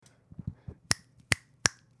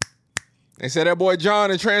They said that boy John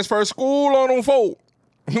had transferred school on them folk.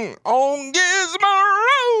 On Gizmaroni.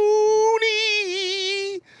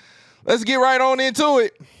 Let's get right on into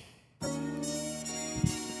it.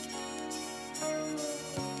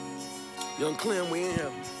 Young Clem, we in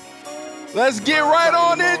here. Let's get right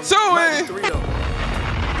on into it.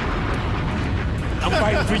 I'm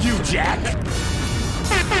fighting for you, Jack.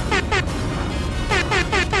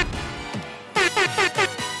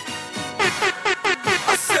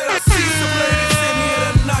 I said I see some ladies in here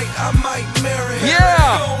tonight. I might marry her.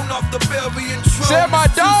 Yeah. Going off the belly and Said my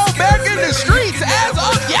dog back in the streets as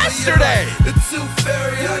of yesterday. The tooth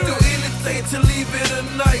fairy, I do anything to leave it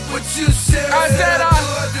tonight. What you said, I said I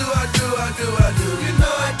do. You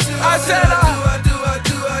know I do. I said I do.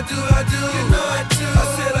 You know I do. I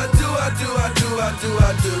said I do.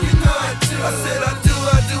 You know I do. I said I do.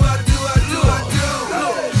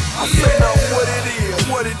 I say now what it is,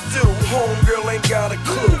 what it do. Homegirl ain't got a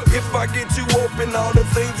clue. If I get you open, all the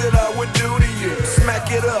things that I would do to you.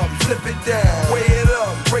 Smack it up, flip it down, weigh it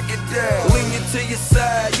up, break it down. Lean you to your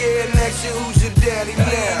side, yeah, and ask you who's your daddy now.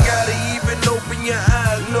 Ain't gotta even open your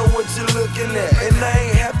eyes, know what you're looking at. And I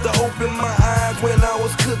ain't have to open my eyes when I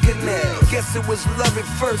was cooking that. Guess it was love at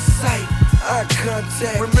first sight, eye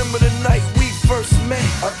contact. Remember the night we first met,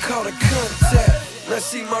 I caught a contact. Now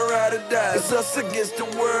she my ride or die, it's us against the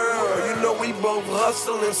world. You know we both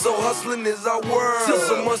hustling, so hustling is our world. Till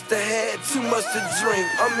so much to had, too much to drink,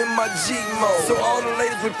 I'm in my G mode. So all the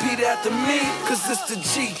ladies repeat after me, cause it's the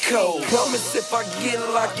G code. Promise if I get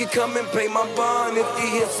locked, you come and pay my bond. If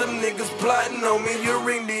you hear some niggas plotting on me, you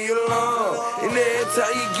ring the alarm. And every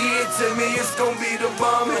time you get to me, it's gonna be the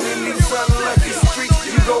bomb. And in these unlucky streets,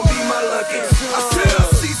 you gon' be my lucky charm. I said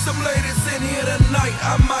I see some ladies in here tonight,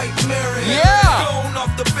 I might marry her. Yeah. Going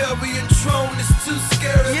off the Belgian throne is too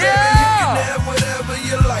scary. Yeah. Baby, you can have whatever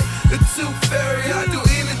you like. The tooth fairy, I do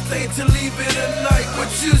anything to leave it at night. What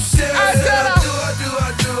you said, I said I do. You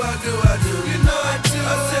know I do.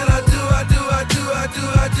 I said I do.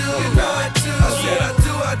 You know I do. I said I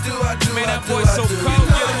do. Man, that boy so cold,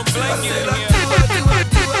 get him a blanket in here. I do.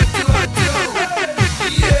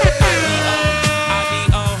 Yeah.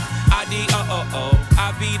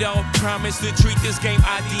 I-D-O, promise to treat this game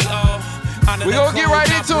I-D-O. We gonna get right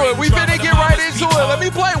into it. We finna get right into it. Let me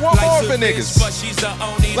play one more for niggas.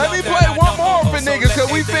 Let me play one more for niggas,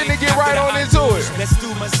 cause we finna get right on into it. Let's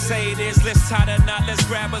do Mercedes, let's tie the knot, let's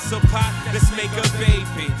grab us a pot, let's make a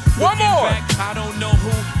baby. One more. Back, I don't know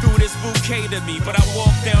who threw this bouquet to me, but I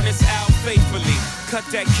walk down this aisle faithfully. Cut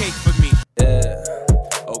that cake for me. Yeah.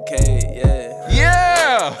 Okay. Yeah.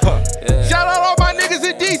 Yeah. Shout out all my niggas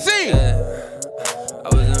in DC.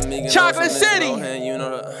 Chocolate City. You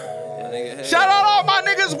know Shout out all my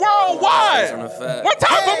niggas worldwide. One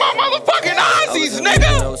time for my motherfucking Aussies,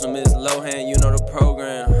 nigga. Some Miss Lohan, you know the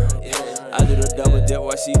program. I do the double dip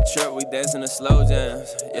while she trip, we dancing the slow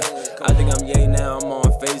jams. Yeah, I think I'm yay now, I'm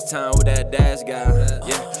on FaceTime with that dash guy.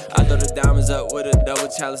 Yeah, I throw the diamonds up with a double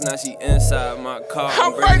chalice, now she inside my car.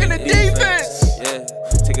 I'm breaking the defense. Yeah,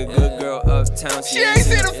 take a good girl uptown. She ain't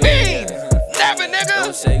see the fiend. Never, nigga.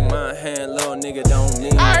 Don't shake my hand, little nigga, don't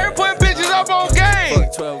mean I heard putting bitches up on game.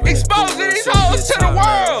 Exposing these hoes to the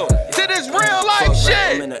world. To this real life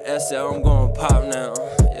shit. I'm in the SL, I'm going pop now.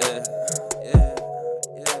 Yeah.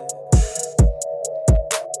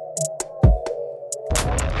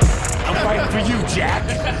 I'm fighting for you, Jack.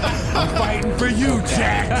 I'm fighting for you,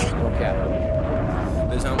 Jack.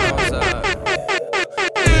 Bitch, I'm outside.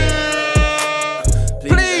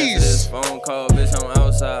 Please. This phone call, bitch, I'm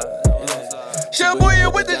outside. Shabuya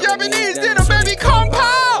with the Japanese dinner, baby,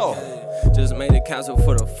 compile. Just made a castle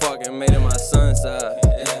for the fuck and made it my son's side.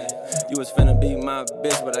 You was finna be my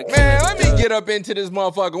bitch, but I can't. Man, let me get up into this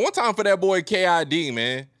motherfucker. One time for that boy KID,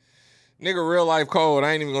 man. Nigga, real life cold.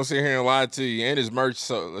 I ain't even gonna sit here and lie to you. And his merch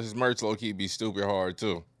low key be stupid hard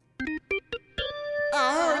too.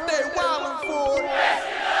 I heard they wildin' for it.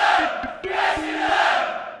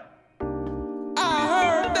 I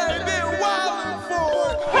heard they been wildin' for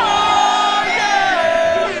it. Oh yeah!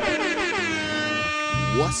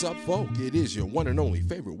 What's up, folk? It is your one and only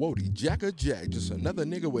favorite Wody, Jacka Jack. Just another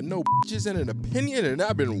nigga with no bitches and an opinion, and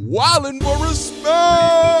I've been wildin' for respect.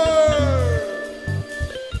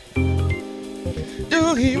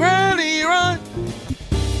 Do he really run?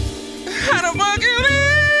 How the fuck you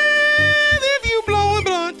live if you blowing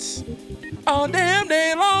blunts all damn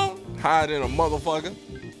day long? Hide in a motherfucker.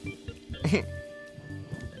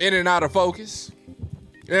 In and out of focus.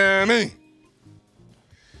 Yeah, me.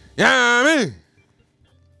 Yeah, me.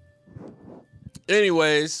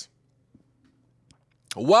 Anyways,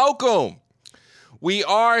 welcome We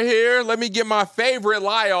are here. Let me get my favorite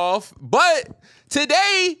lie off. But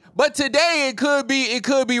today it could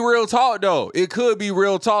be real talk though. It could be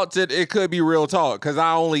real talk. It could be real talk because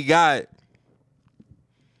I only got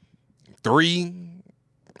three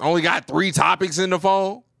topics in the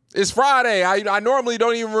phone. It's Friday. I normally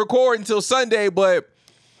don't even record until Sunday, but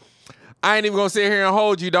I ain't even gonna sit here and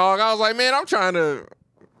hold you, dog. I was like, man,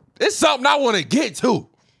 it's something I want to get to.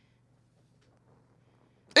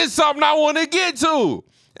 It's something I want to get to.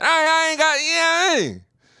 I ain't.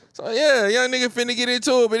 So yeah, young nigga finna get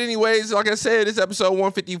into it. But anyways, like I said, it's episode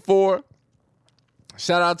 154.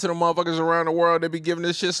 Shout out to the motherfuckers around the world that be giving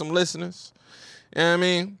this shit some listeners. You know what I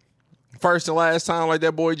mean? First and last time, like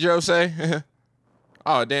that boy Joe say.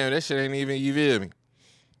 Oh, damn, that shit ain't even, you feel me?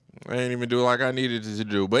 I ain't even do like I needed it to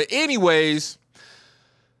do. But anyways,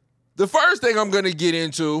 the first thing I'm going to get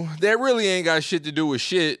into, that really ain't got shit to do with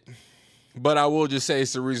shit, but I will just say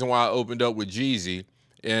it's the reason why I opened up with Jeezy,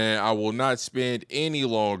 and I will not spend any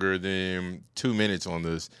longer than 2 minutes on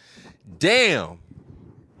this. Damn.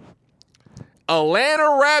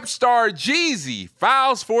 Atlanta rap star Jeezy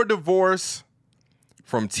files for divorce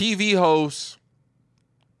from TV host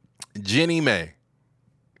Jenny May.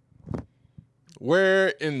 Where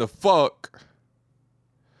in the fuck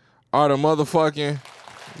are the motherfucking...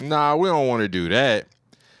 Nah, we don't want to do that.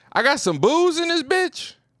 I got some booze in this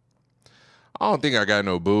bitch. I don't think I got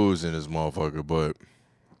no booze in this motherfucker, but...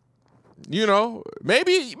 You know,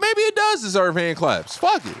 maybe it does deserve hand claps.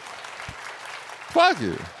 Fuck it. Fuck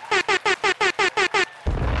it.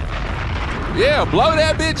 Yeah, blow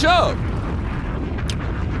that bitch up.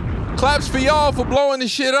 Claps for y'all for blowing the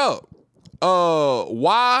shit up.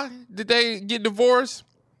 Why did they get divorced?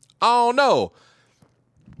 I don't know.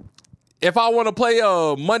 If I want to play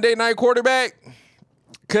a Monday night quarterback,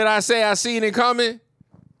 could I say I seen it coming?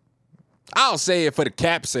 I'll say it for the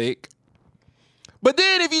cap's sake. But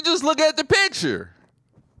then if you just look at the picture,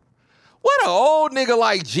 what an old nigga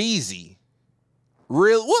like Jeezy,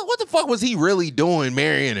 what the fuck was he really doing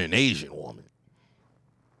marrying an Asian woman?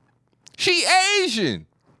 She Asian.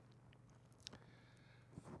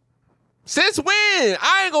 Since when?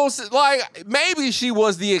 I ain't gonna, like, maybe she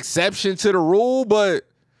was the exception to the rule, but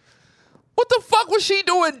what the fuck was she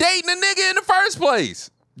doing dating a nigga in the first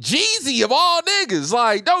place? Jeezy of all niggas.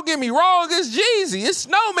 Like, don't get me wrong, it's Jeezy. It's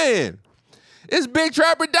Snowman. It's Big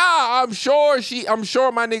Trapper Die. I'm sure my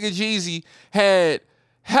nigga Jeezy had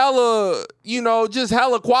hella, just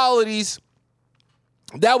hella qualities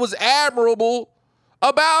that was admirable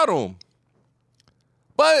about him.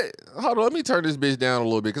 But, hold on, let me turn this bitch down a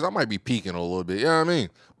little bit because I might be peeking a little bit, you know what I mean?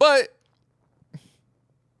 But,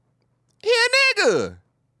 he a nigga.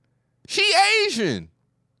 She Asian.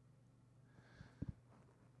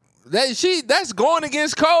 That's going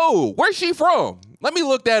against code. Where's she from? Let me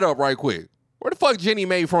look that up right quick. Where the fuck Jenny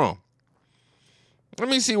May from? Let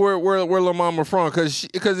me see where Lil Mama from, because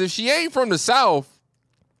if she ain't from the South,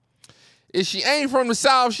 she ain't from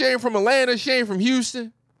Atlanta, she ain't from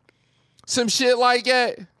Houston, some shit like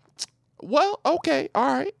that. Well, okay,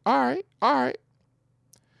 all right.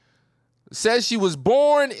 Says she was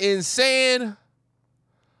born in San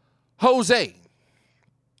Jose,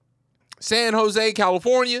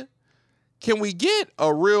 California. Can we get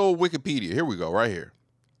a real Wikipedia? Here we go, right here.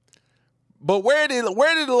 But where did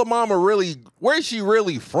Lil Mama where's she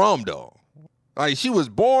really from though? Like, she was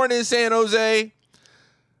born in San Jose,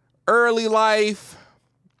 early life,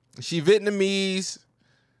 she Vietnamese,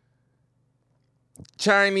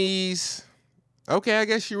 Chinese. Okay, I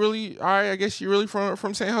guess she really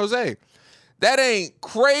from San Jose. That ain't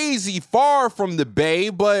crazy far from the Bay,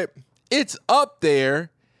 but it's up there.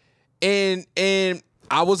 And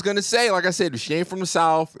I was gonna say, like I said, if she ain't from the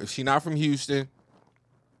South, if she not from Houston,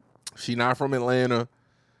 if she not from Atlanta,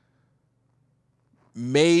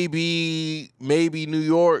 maybe New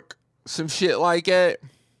York, some shit like that.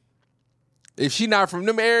 If she not from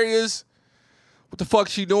them areas, what the fuck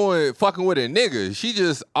she doing fucking with a nigga? She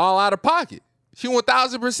just all out of pocket. She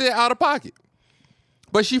 1,000% out of pocket.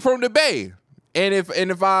 But she from the Bay. And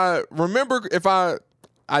if I remember,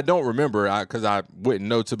 I don't remember because I wouldn't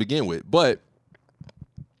know to begin with. But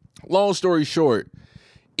long story short,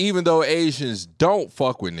 even though Asians don't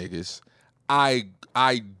fuck with niggas, I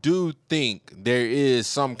do think there is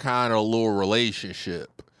some kind of little relationship.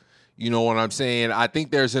 You know what I'm saying? I think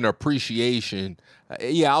there's an appreciation.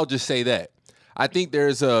 Yeah, I'll just say that. I think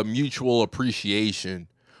there's a mutual appreciation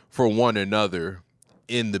for one another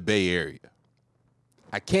in the Bay Area.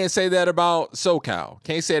 I can't say that about SoCal.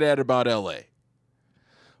 Can't say that about LA.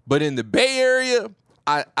 But in the Bay Area,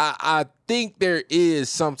 I think there is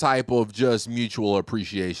some type of just mutual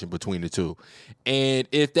appreciation between the two. And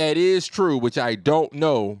if that is true, which I don't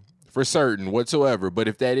know for certain whatsoever, but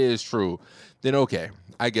if that is true, then okay,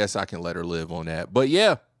 I guess I can let her live on that. But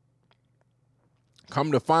yeah,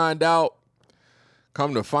 come to find out,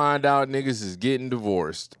 niggas is getting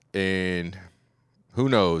divorced. And who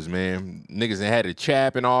knows, man? Niggas had a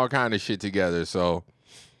chap and all kind of shit together. So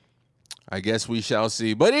I guess we shall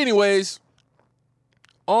see. But anyways,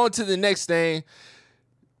 on to the next thing.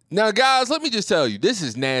 Now, guys, let me just tell you, this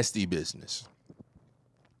is nasty business.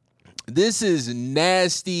 This is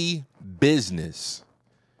nasty business.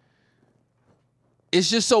 It's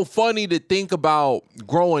just so funny to think about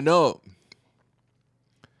growing up,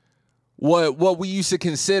 what we used to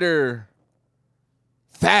consider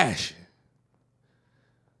fashion.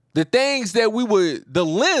 The things that the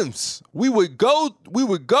lengths we would go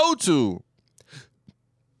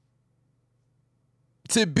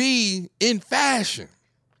to be in fashion.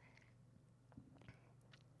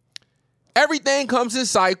 Everything comes in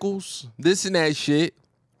cycles, this and that shit.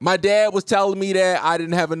 My dad was telling me that I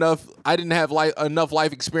didn't have enough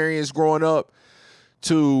life experience growing up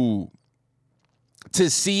to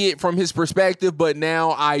see it from his perspective, but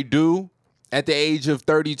now I do at the age of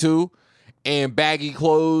 32, and baggy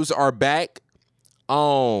clothes are back.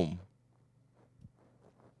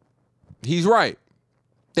 He's right.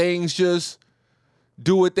 Things just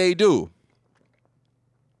do what they do.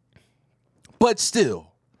 But still,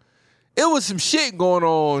 it was some shit going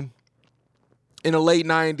on in the late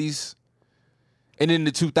 90s and in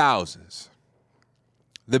the 2000s.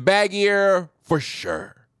 The baggy era, for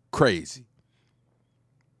sure, crazy.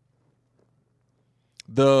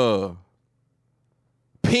 The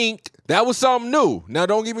pink, that was something new. Now,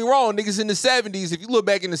 don't get me wrong, niggas in the 70s, if you look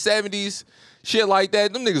back in the 70s, shit like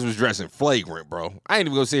that, them niggas was dressing flagrant, bro. I ain't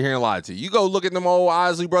even gonna sit here and lie to you. You go look at them old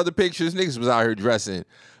Isley Brother pictures, niggas was out here dressing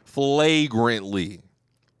flagrantly.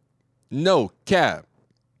 No cap.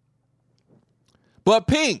 But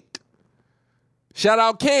pink, shout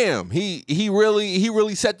out Cam. He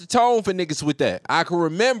really set the tone for niggas with that. I can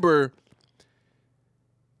remember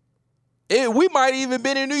it. We might even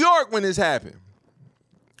been in New York when this happened.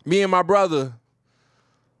 Me and my brother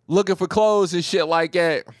looking for clothes and shit like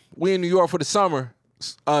that. We in New York for the summer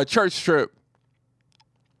church trip,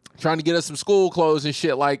 trying to get us some school clothes and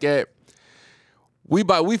shit like that. We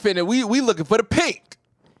looking for the pink.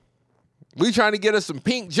 We trying to get us some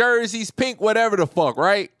pink jerseys, pink whatever the fuck,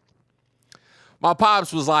 right? My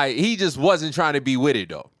pops was like, he just wasn't trying to be with it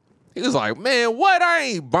though. He was like, man, what? I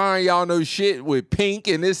ain't buying y'all no shit with pink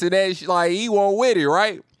and this and that. Like, he won't with it,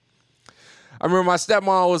 right? I remember my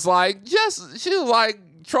stepmom was like, she was like,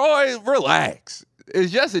 Troy, relax.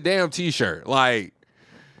 It's just a damn t-shirt. Like,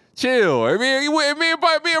 chill. I mean, me and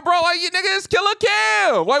bro, like, you nigga, it's Killer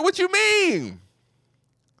Cam. Like, what you mean?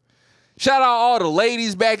 Shout out all the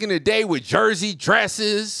ladies back in the day with jersey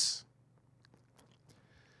dresses.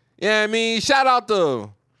 You know what I mean? Shout out the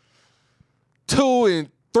 2 and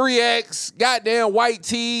 3X goddamn white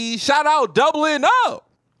tees. Shout out doubling up.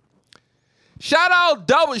 Shout out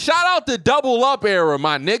the double up era,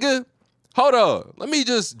 my nigga. Hold up. Let me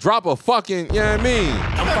just drop a fucking, you know what I mean?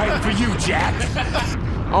 I'm fighting for you, Jack.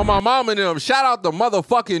 On my mom and them, shout out the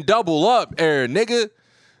motherfucking double up era, nigga.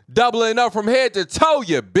 Doubling up from head to toe,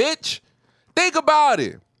 you bitch. Think about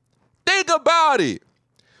it.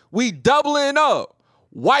 We doubling up.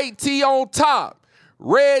 White tee on top,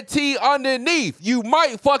 red tee underneath. You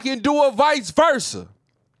might fucking do a vice versa.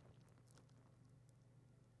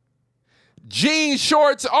 Jean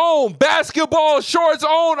shorts on, basketball shorts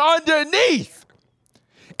on underneath.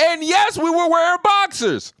 And yes, we were wearing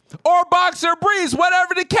boxers or boxer briefs,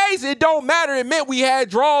 whatever the case. It don't matter. It meant we had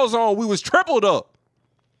drawers on. We was tripled up.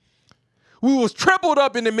 We was tripled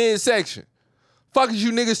up in the midsection. Fuck is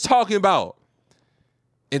you niggas talking about?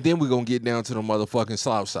 And then we gonna get down to the motherfucking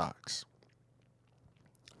slouch socks.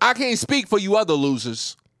 I can't speak for you other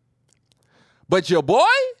losers. But your boy,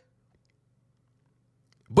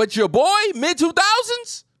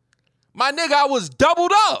 mid-2000s, my nigga, I was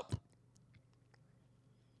doubled up.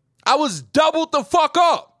 I was doubled the fuck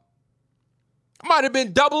up. I might have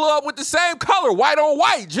been doubled up with the same color, white on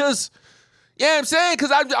white. Just, you know what I'm saying?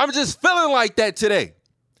 Because I'm just feeling like that today.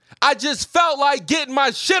 I just felt like getting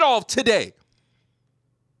my shit off today.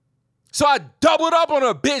 So I doubled up on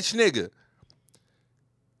a bitch nigga.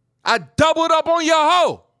 I doubled up on your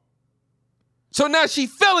hoe. So now she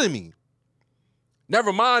feeling me.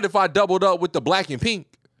 Never mind if I doubled up with the black and pink.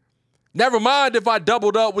 Never mind if I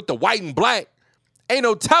doubled up with the white and black. Ain't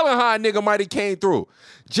no telling how a nigga might have came through.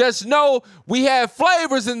 Just know we had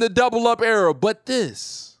flavors in the double up era, but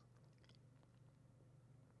this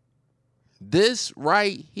this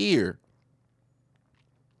right here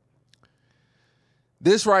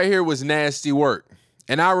was nasty work.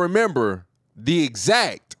 And I remember the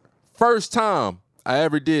exact first time I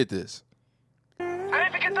ever did this. I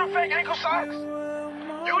didn't forget them fake ankle socks.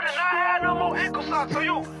 You did not have no more ankle socks, so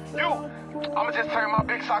I'ma just turn my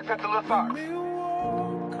big socks into little socks.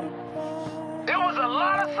 There was a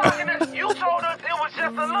lot of sock in that. You told us it was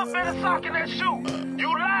just a little bit of sock in that shoe.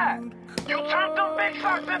 You lied. You turned them big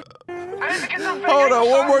socks in. I didn't forget them fake Hold ankle on,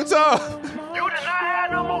 one more socks. time. You did not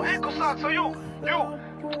have no more ankle socks, so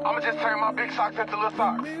I'ma just turn my big socks into little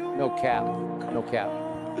socks. No cap.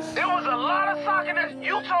 There was a lot of sock in that.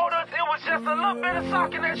 You told us it was just a little bit of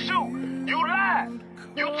sock in that shoe. You lied.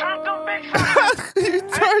 You turned them big socks. You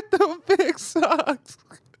turned them big socks.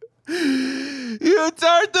 You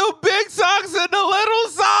turned them big socks into little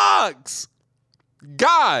socks.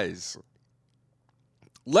 Guys,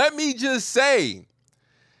 let me just say,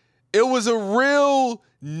 it was a real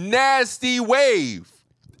nasty wave.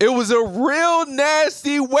 It was a real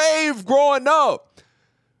nasty wave growing up,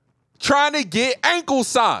 trying to get ankle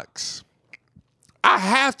socks. I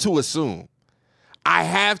have to assume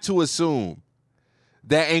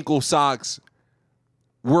that ankle socks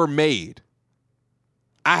were made.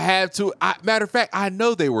 Matter of fact, I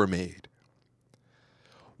know they were made.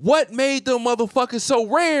 What made them motherfuckers so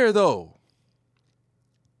rare, though?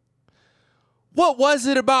 What was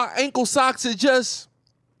it about ankle socks that just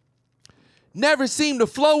never seemed to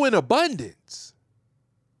flow in abundance?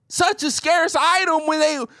 Such a scarce item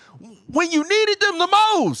when you needed them the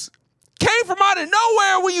most. Came from out of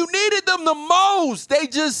nowhere when you needed them the most.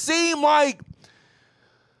 It just seemed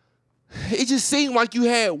like you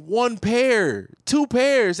had one pair, two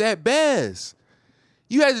pairs at best.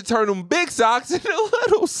 You had to turn them big socks into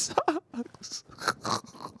little socks.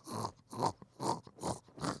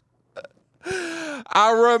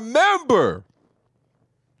 I remember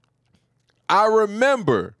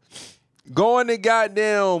going to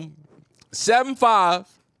goddamn 7-5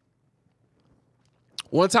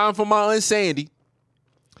 one time for my Aunt Sandy.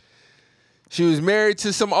 She was married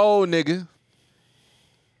to some old nigga.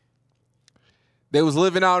 They was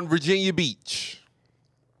living out in Virginia Beach.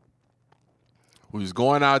 We was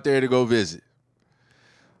going out there to go visit.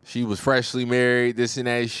 She was freshly married, this and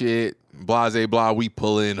that shit. Blase blah, we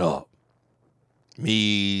pulling up.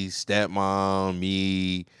 Me, stepmom,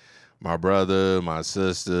 me, my brother, my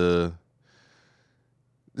sister.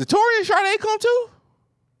 Did Tori and Sade come too?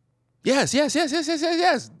 Yes.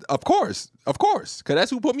 Of course. Because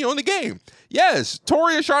that's who put me on the game. Yes,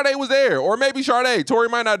 Tori and Sade was there. Or maybe Sade. Tori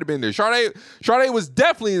might not have been there. Sade was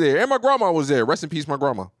definitely there. And my grandma was there. Rest in peace, my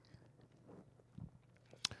grandma.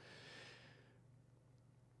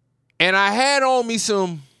 And I had on me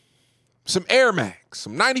some Air Max,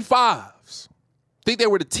 some 95s. I think they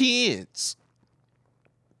were the 10s.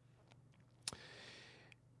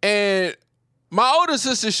 And my older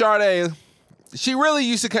sister, Sade, she really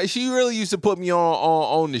used to put me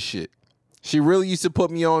on this shit. She really used to put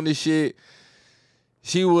me on this shit.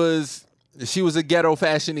 She was a ghetto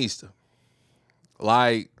fashionista.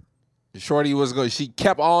 Like, Shorty she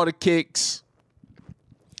kept all the kicks.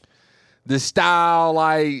 The style,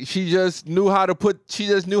 like, she just knew how to put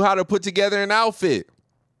together an outfit.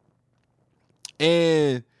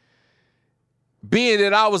 And being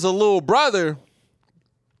that I was a little brother,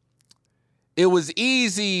 it was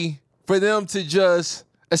easy for them to just,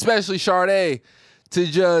 especially Sade, to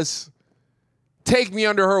just take me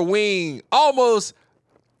under her wing, almost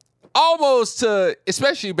to,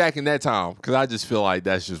 especially back in that time, because I just feel like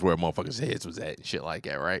that's just where motherfuckers' heads was at and shit like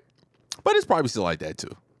that, right? But it's probably still like that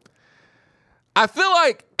too. I feel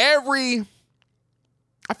like every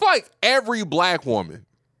black woman,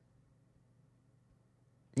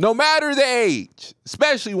 no matter the age,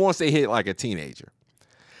 especially once they hit like a teenager,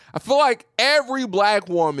 I feel like every black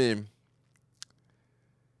woman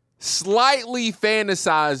slightly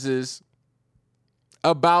fantasizes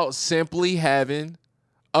about simply having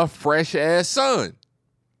a fresh ass son.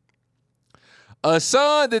 A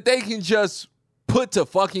son that they can just put to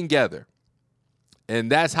fucking together. And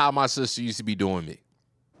that's how my sister used to be doing me.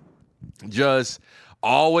 Just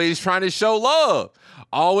always trying to show love.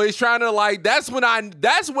 Always trying to, like, that's when I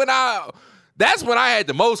had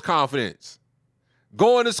the most confidence.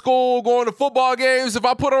 Going to school, going to football games, if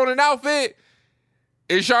I put on an outfit,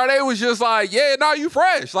 and Sade was just like, yeah, no, you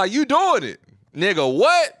fresh. Like, you doing it. Nigga,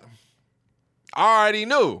 what? I already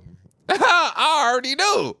knew.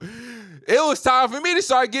 It was time for me to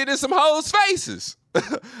start getting in some hoes' faces.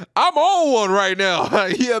 I'm on one right now.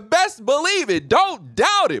 You best believe it. Don't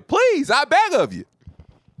doubt it. Please, I beg of you.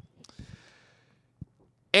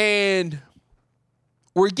 And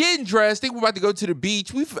we're getting dressed. Think we're about to go to the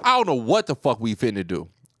beach. I don't know what the fuck we finna do.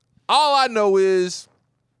 All I know is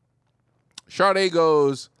Sade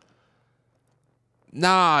goes,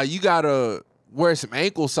 nah, you gotta wear some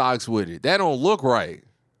ankle socks with it. That don't look right.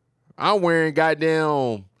 I'm wearing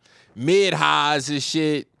goddamn mid-highs and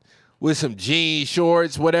shit with some jean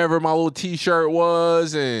shorts, whatever my little t-shirt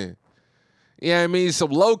was, and you know what I mean,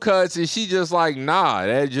 some low cuts, and she just like, nah,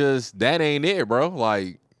 that ain't it, bro.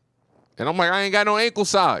 Like, and I'm like, I ain't got no ankle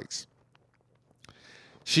socks.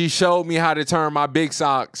 She showed me how to turn my big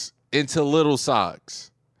socks into little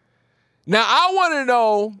socks. Now, I want to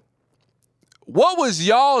know, what was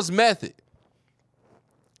y'all's method?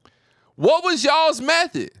 What was y'all's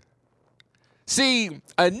method? See,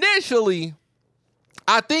 initially,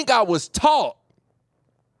 I think I was taught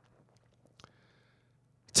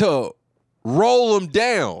to roll them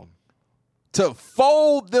down, to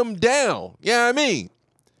fold them down. You know what I mean?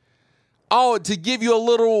 Oh, to give you a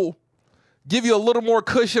little more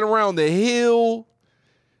cushion around the heel,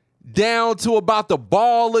 down to about the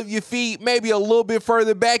ball of your feet, maybe a little bit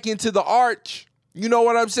further back into the arch. You know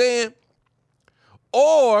what I'm saying?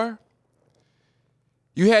 Or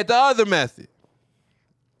you had the other method.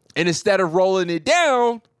 And instead of rolling it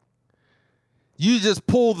down, you just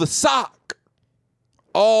pull the sock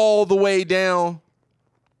all the way down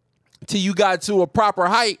till you got to a proper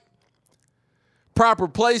height, proper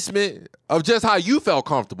placement of just how you felt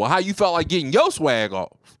comfortable, how you felt like getting your swag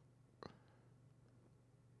off.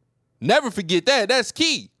 Never forget that. That's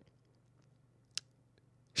key.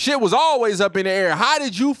 Shit was always up in the air. How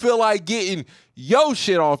did you feel like getting your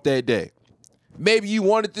shit off that day? Maybe you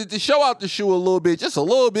wanted to show out the shoe a little bit, just a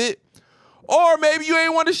little bit. Or maybe you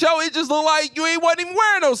ain't want to show it, just look like you wasn't even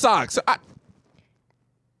wearing no socks.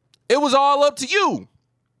 It was all up to you.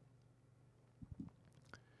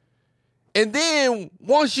 And then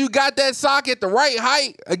once you got that sock at the right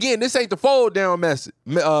height, again, this ain't the fold down method.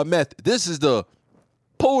 This is the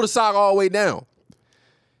pull the sock all the way down.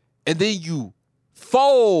 And then you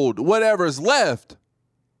fold whatever's left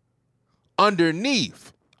underneath.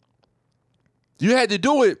 You had to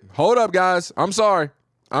do it. Hold up, guys. I'm sorry.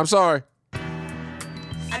 I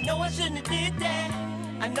know I shouldn't have did that.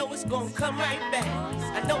 I know it's gonna come right back.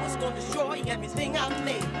 I know it's gonna destroy everything I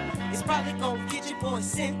made. It's probably gonna get you boys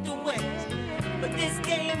sent away. But this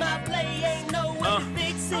game I play ain't no way to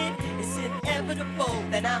fix it. It's inevitable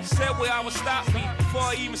that I'm Said where I would stop me before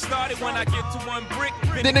I even started. When I get to one brick,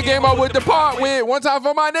 Then the game I would depart with. One time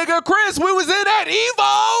for my nigga Chris, we was in that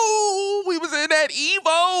Evo.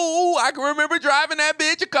 I can remember driving that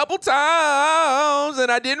bitch a couple times,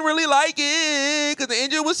 and I didn't really like it because the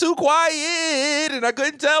engine was too quiet, and I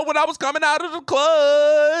couldn't tell when I was coming out of the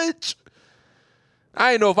clutch.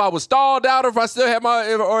 I didn't know if I was stalled out or if I still had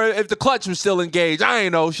or if the clutch was still engaged. I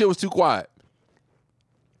ain't know. Shit was too quiet.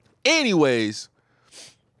 Anyways,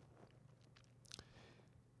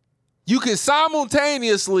 you can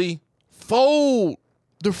simultaneously fold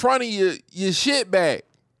the front of your shit back.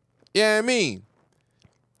 You know what I mean?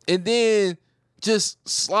 And then just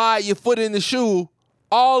slide your foot in the shoe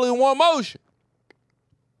all in one motion.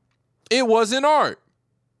 It was an art.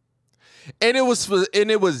 And it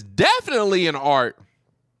was definitely an art.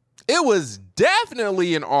 It was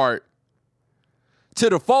definitely an art to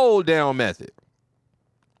the fold down method.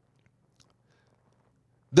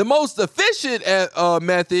 The most efficient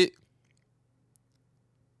method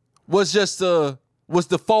was just the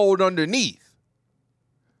fold underneath.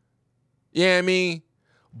 You know what I mean?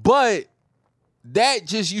 But that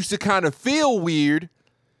just used to kind of feel weird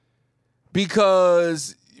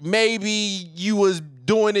because maybe you was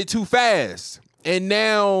doing it too fast. And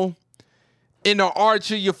now in the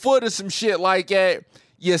arch of your foot or some shit like that,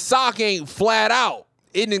 your sock ain't flat out.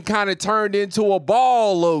 It done kind of turned into a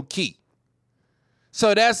ball low key.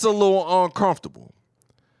 So that's a little uncomfortable.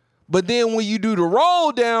 But then when you do the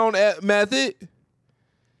roll down method,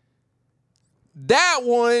 that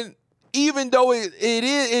one, even though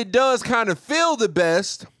it does kind of feel the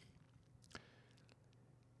best,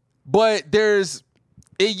 but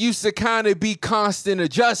it used to kind of be constant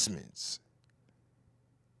adjustments.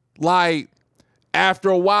 Like after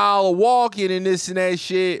a while of walking and this and that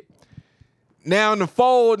shit, now the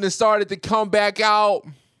fold and it started to come back out.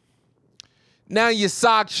 Now your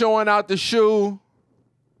sock showing out the shoe.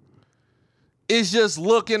 It's just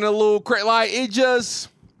looking a little crazy. Like it just,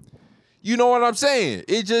 you know what I'm saying?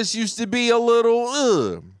 It just used to be a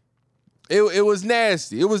little, It was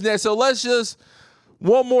nasty. It was nasty. So let's just,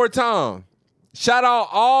 one more time.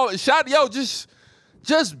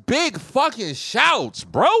 Just big fucking shouts,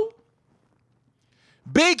 bro.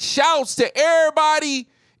 Big shouts to everybody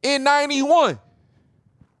in 91.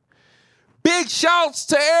 Big shouts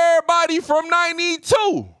to everybody from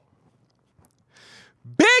 92.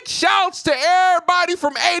 Big shouts to everybody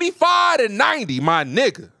from 85 to 90, my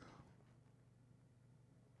nigga.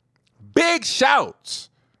 Big shouts.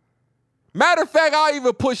 Matter of fact, I'll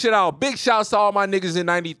even push it out. Big shouts to all my niggas in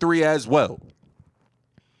 93 as well.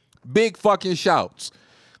 Big fucking shouts.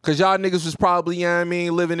 Because y'all niggas was probably, you know what I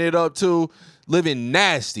mean, living it up too. Living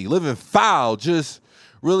nasty, living foul, just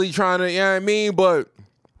really trying to, you know what I mean? But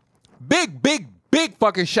big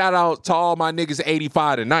fucking shout out to all my niggas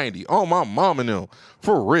 85 to 90. Oh, my mama them.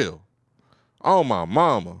 For real. Oh, my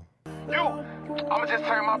mama. I'ma just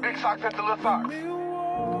turn my big socks into little socks.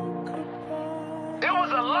 It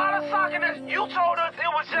was a lot of socking that you told us it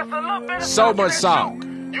was just a little bit of so much sock.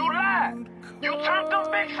 You lied. You turned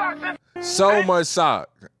them big socks into so much sock.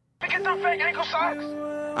 Get them fake ankle socks.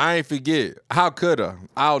 I ain't forget. How could I?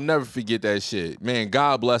 I'll never forget that shit. Man,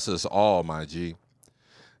 God bless us all, my G.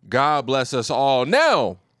 God bless us all.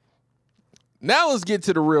 Now let's get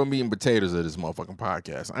to the real meat and potatoes of this motherfucking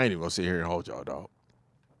podcast. I ain't even gonna sit here and hold y'all, dog.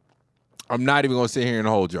 I'm not even gonna sit here and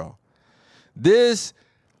hold y'all. This,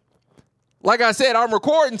 like I said, I'm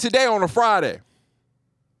recording today on a Friday.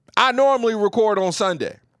 I normally record on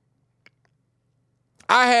Sunday.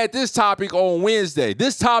 I had this topic on Wednesday.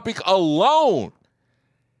 This topic alone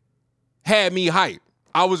had me hyped.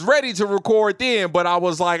 I was ready to record then, but I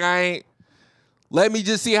was like, let me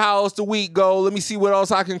just see how else the week go. Let me see what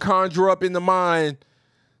else I can conjure up in the mind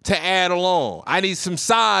to add along. I need some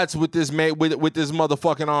sides with this with this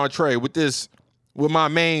motherfucking entree, with my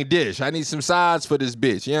main dish. I need some sides for this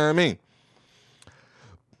bitch. You know what I mean?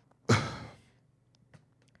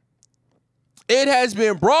 It has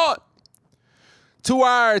been brought to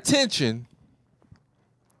our attention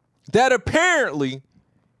that apparently,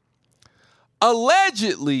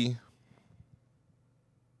 allegedly,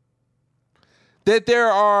 that there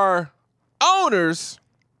are owners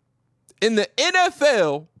in the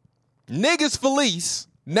NFL, Niggas Felice,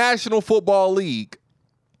 National Football League,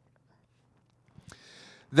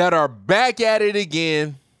 that are back at it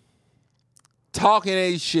again, talking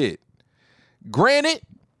a shit. Granted,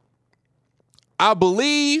 I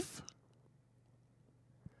believe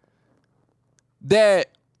that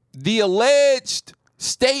the alleged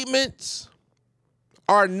statements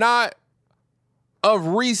are not of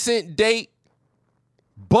recent date,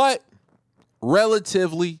 but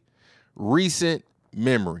relatively recent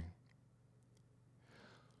memory.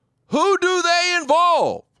 Who do they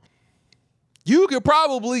involve? You could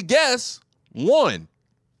probably guess one.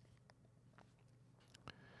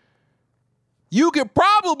 You could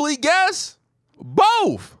probably guess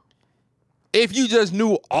both if you just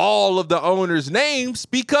knew all of the owners' names,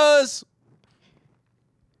 because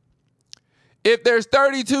if there's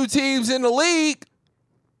 32 teams in the league,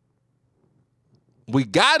 we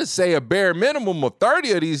got to say a bare minimum of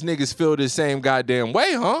 30 of these niggas feel the same goddamn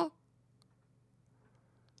way, huh?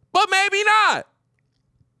 But maybe not.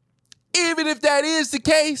 Even if that is the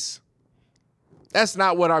case, that's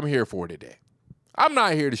not what I'm here for today. I'm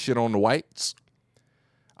not here to shit on the whites.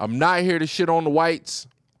 I'm not here to shit on the whites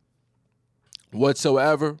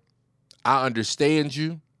whatsoever. I understand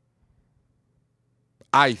you.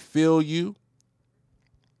 I feel you.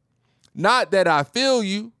 Not that I feel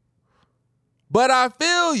you, but I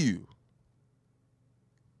feel you.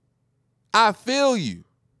 I feel you.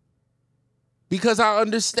 Because I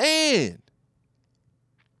understand.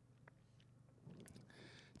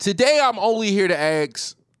 Today, I'm only here to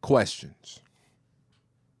ask questions.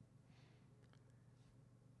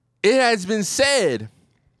 It has been said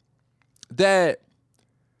that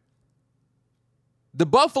the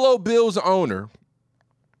Buffalo Bills owner,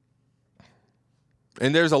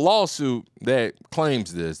 and there's a lawsuit that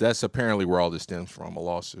claims this. That's apparently where all this stems from, a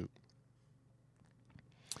lawsuit.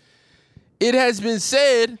 It has been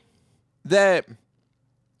said that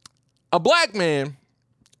a black man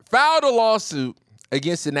filed a lawsuit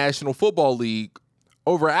against the National Football League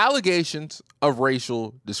over allegations of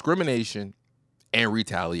racial discrimination and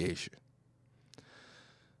retaliation.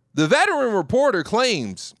 The veteran reporter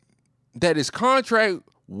claims that his contract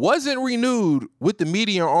wasn't renewed with the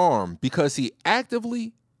media arm because he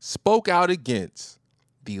actively spoke out against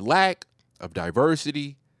the lack of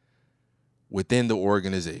diversity within the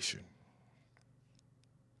organization.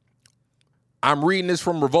 I'm reading this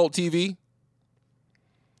from Revolt TV.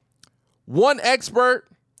 One expert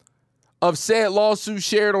of said lawsuit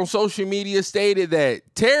shared on social media stated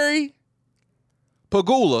that Terry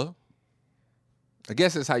Pegula, I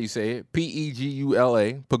guess that's how you say it,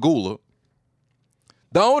 P-E-G-U-L-A, Pegula,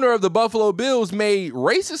 the owner of the Buffalo Bills, made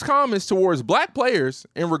racist comments towards black players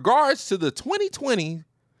in regards to the 2020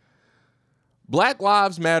 Black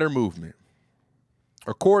Lives Matter movement.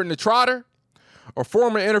 According to Trotter, a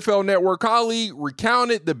former NFL Network colleague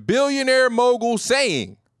recounted the billionaire mogul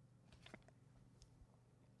saying,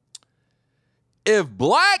 if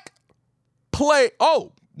black play,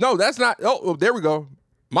 oh, no, that's not, oh, there we go.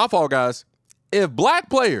 My fault, guys. If black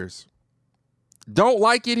players don't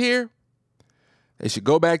like it here, they should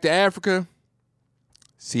go back to Africa,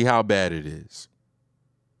 see how bad it is.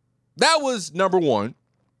 That was number one.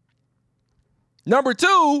 Number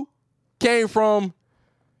two came from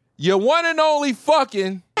your one and only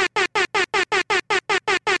fucking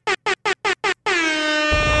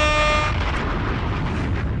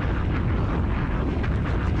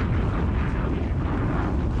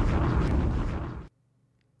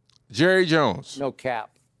Jerry Jones. No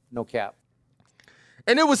cap. No cap.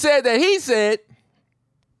 And it was said that he said,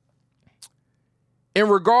 in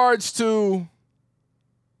regards to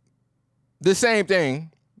the same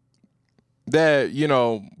thing, that, you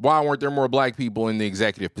know, why weren't there more black people in the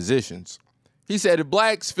executive positions? He said if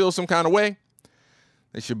blacks feel some kind of way,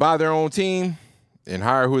 they should buy their own team and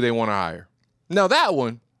hire who they want to hire. Now that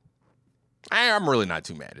one, I'm really not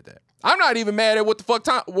too mad at that. I'm not even mad at what the fuck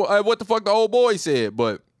the old boy said,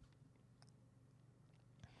 but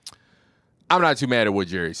I'm not too mad at what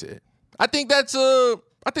Jerry said. I think that's a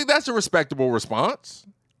respectable response.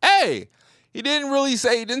 Hey, he didn't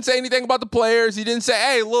say anything about the players. He didn't say,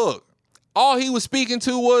 hey, look, all he was speaking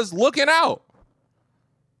to was looking out.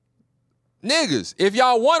 Niggas, if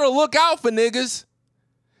y'all want to look out for niggas,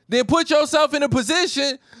 then put yourself in a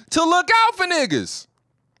position to look out for niggas.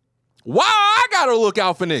 Why I gotta look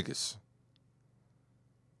out for niggas?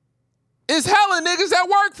 It's hella niggas that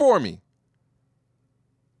work for me.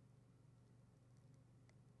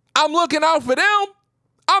 I'm looking out for them.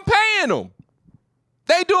 I'm paying them.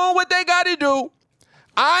 They doing what they gotta do.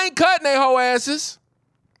 I ain't cutting they whole asses.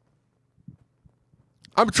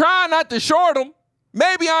 I'm trying not to short them.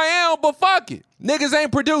 Maybe I am, but fuck it. Niggas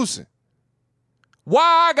ain't producing.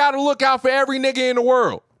 Why I gotta look out for every nigga in the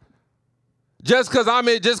world? Just cause I'm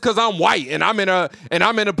white and I'm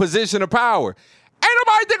in a position of power. Ain't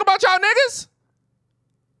nobody think about y'all niggas.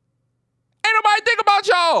 Ain't nobody think about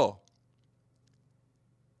y'all.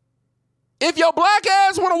 If your black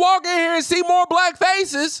ass wanna walk in here and see more black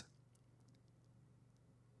faces,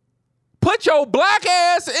 put your black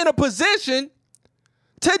ass in a position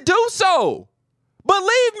to do so. But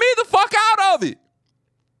leave me the fuck out of it.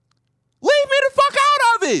 Leave me the fuck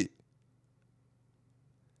out of it.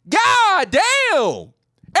 God damn.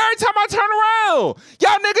 Every time I turn around,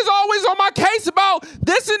 y'all niggas always on my case about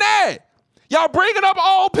this and that. Y'all bringing up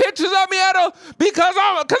old pictures of me because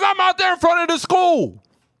I'm out there in front of the school.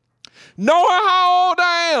 Knowing how old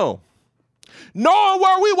I am. Knowing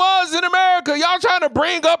where we was in America. Y'all trying to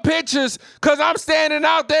bring up pictures because I'm standing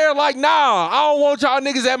out there like, nah, I don't want y'all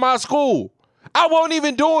niggas at my school. I wasn't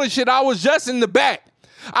even doing shit. I was just in the back.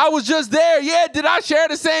 I was just there. Yeah, did I share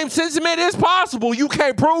the same sentiment? It's possible. You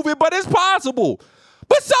can't prove it, but it's possible.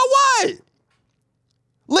 But so what?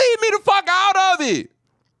 Leave me the fuck out of it.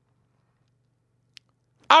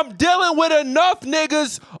 I'm dealing with enough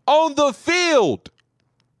niggas on the field.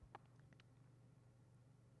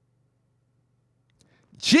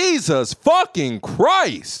 Jesus fucking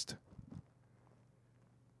Christ.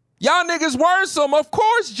 Y'all niggas worrisome. Of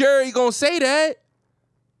course Jerry gonna say that.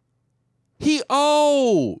 He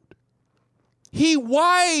old. He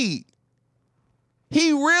white.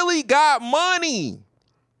 He really got money.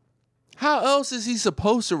 How else is he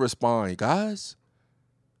supposed to respond, guys?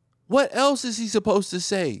 What else is he supposed to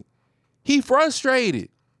say? He frustrated.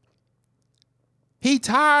 He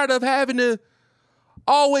tired of having to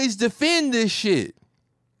always defend this shit.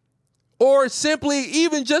 Or simply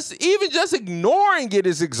even just ignoring it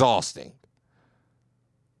is exhausting.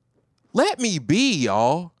 Let me be,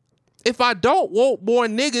 y'all. If I don't want more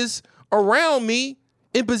niggas around me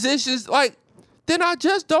in positions then I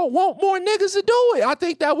just don't want more niggas to do it. I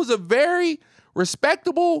think that was a very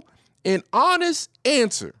respectable and honest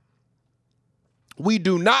answer. We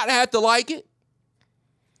do not have to like it.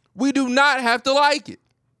 We do not have to like it.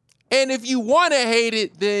 And if you want to hate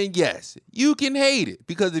it, then yes, you can hate it.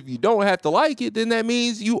 Because if you don't have to like it, then that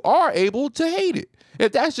means you are able to hate it.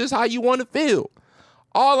 If that's just how you want to feel.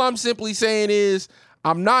 All I'm simply saying is,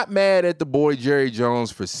 I'm not mad at the boy Jerry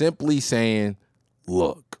Jones for simply saying,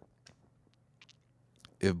 look,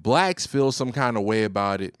 if blacks feel some kind of way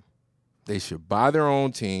about it, they should buy their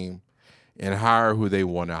own team and hire who they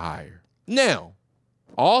want to hire. Now,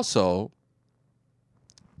 also,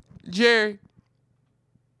 Jerry,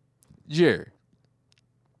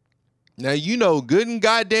 now you know good and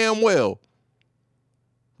goddamn well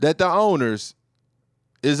that the owners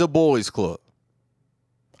is a boys club.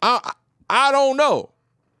 I I don't know.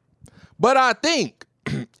 But I think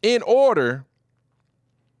in order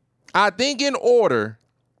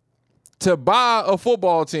to buy a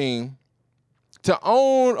football team, to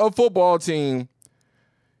own a football team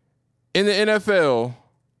in the NFL,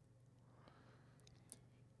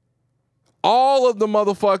 all of the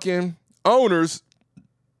motherfucking owners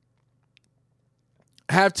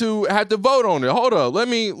have to vote on it. Hold up. Let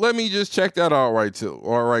me just check that out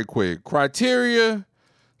right quick. Criteria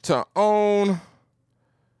to own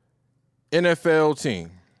NFL team.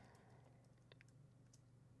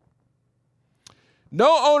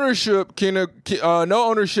 No ownership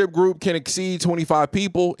group can exceed 25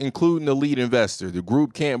 people, including the lead investor. The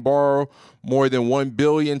group can't borrow more than $1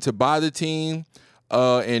 billion to buy the team,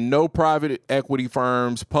 and no private equity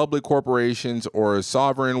firms, public corporations, or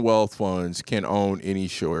sovereign wealth funds can own any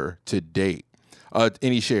share to date. To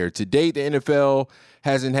date, the NFL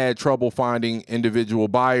hasn't had trouble finding individual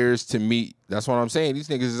buyers to meet. That's what I'm saying. These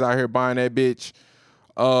niggas is out here buying that bitch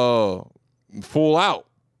full out.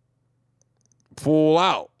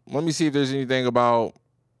 Let me see if there's anything about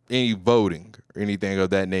any voting or anything of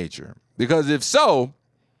that nature. Because if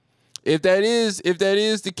that is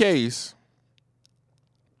the case,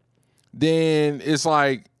 then it's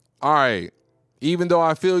like, all right, even though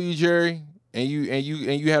I feel you, Jerry, and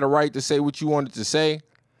you had a right to say what you wanted to say,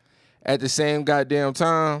 at the same goddamn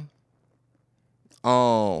time,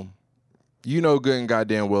 you know good and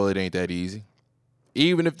goddamn well it ain't that easy.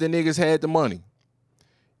 Even if the niggas had the money,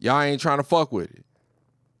 y'all ain't trying to fuck with it.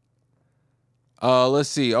 Let's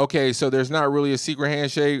see. Okay, so there's not really a secret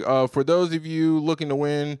handshake. For those of you looking to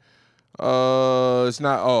win, it's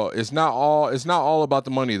not all about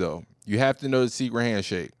the money though. You have to know the secret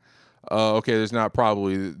handshake. Okay, there's not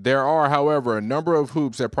probably. There are, however, a number of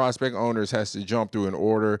hoops that prospect owners has to jump through in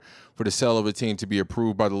order for the sale of a team to be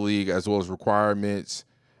approved by the league, as well as requirements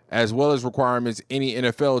any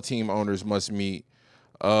NFL team owners must meet.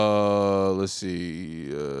 Let's see.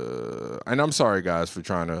 And I'm sorry, guys, for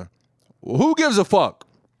trying to. Well, who gives a fuck?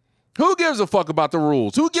 Who gives a fuck about the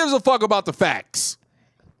rules? Who gives a fuck about the facts?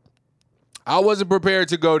 I wasn't prepared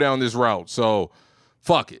to go down this route, so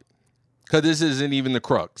fuck it. Because this isn't even the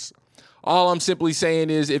crux. All I'm simply saying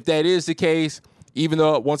is, if that is the case, even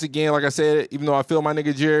though, once again, like I said, even though I feel my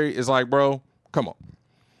nigga Jerry is like, bro, come on.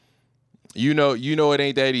 You know it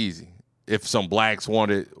ain't that easy. If some blacks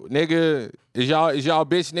want it, nigga, is y'all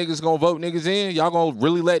bitch niggas gonna vote niggas in? Y'all gonna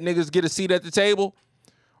really let niggas get a seat at the table?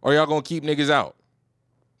 Or y'all gonna keep niggas out?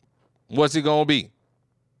 What's it gonna be?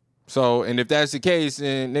 So, and if that's the case,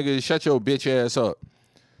 then nigga, shut your bitch ass up.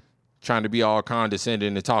 Trying to be all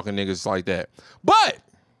condescending and talking niggas like that. But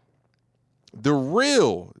the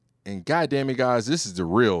real, and goddamn it, guys, this is the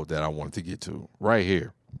real that I wanted to get to right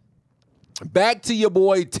here. Back to your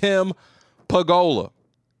boy Tim Pagola.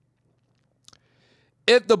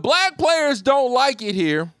 If the black players don't like it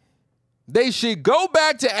here, they should go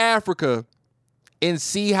back to Africa and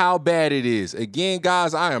see how bad it is. Again,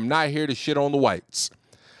 guys, I am not here to shit on the whites.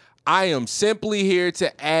 I am simply here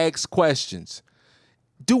to ask questions.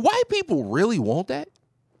 Do white people really want that?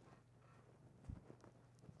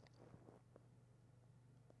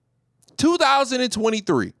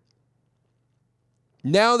 (2023).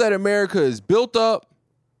 Now that America is built up,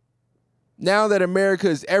 now that America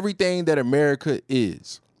is everything that America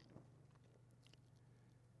is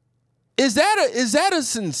that a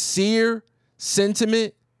sincere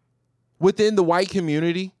sentiment within the white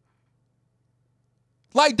community?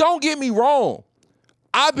 Like, don't get me wrong.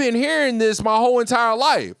 I've been hearing this my whole entire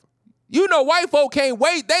life. You know, white folk can't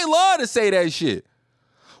wait. They love to say that shit.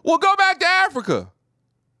 Well, go back to Africa.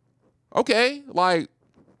 Okay, like,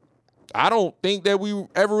 I don't think that we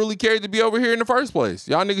ever really cared to be over here in the first place.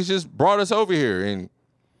 Y'all niggas just brought us over here, and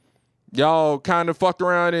y'all kind of fucked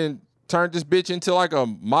around and turned this bitch into like a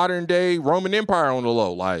modern day Roman Empire on the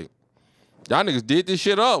low. Like, y'all niggas did this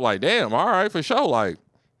shit up. Like, damn, all right, for sure. Like,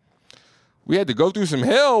 we had to go through some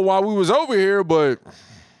hell while we was over here, but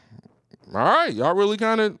all right, y'all really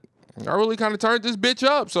kind of turned this bitch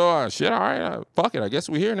up. So shit, all right, fuck it. I guess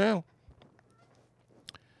we here now.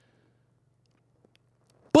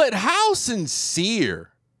 But how sincere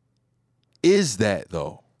is that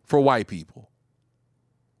though for white people?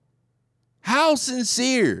 How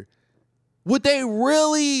sincere? Would they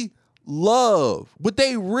really love? Would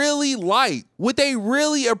they really like? Would they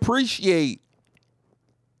really appreciate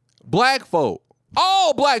black folk?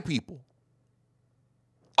 All black people.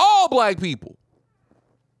 All black people.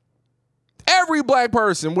 Every black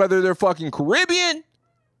person, whether they're fucking Caribbean,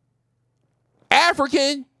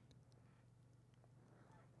 African,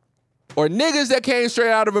 or niggas that came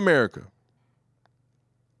straight out of America.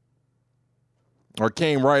 Or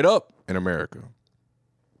came right up in America.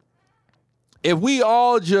 If we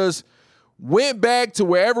all just went back to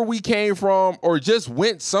wherever we came from or just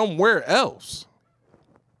went somewhere else,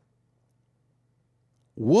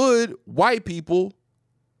 would white people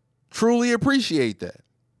truly appreciate that?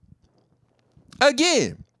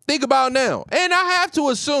 Again, think about now. And I have to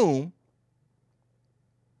assume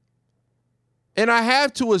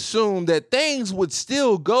that things would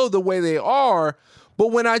still go the way they are, but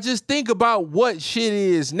when I just think about what shit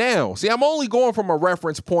is now, see, I'm only going from a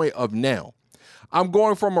reference point of now. I'm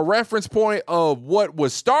going from a reference point of what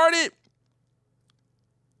was started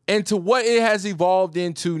and to what it has evolved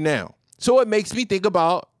into now. So it makes me think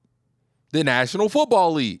about the National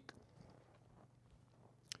Football League.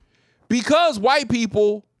 Because white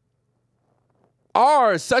people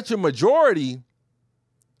are such a majority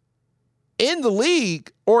in the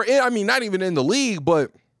league, not even in the league,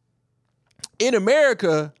 but in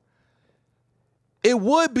America, it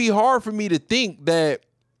would be hard for me to think that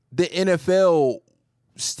the NFL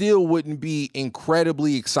still wouldn't be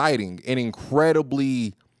incredibly exciting and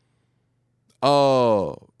incredibly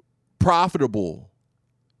profitable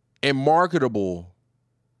and marketable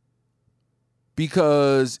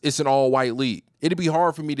because it's an all-white league. It'd be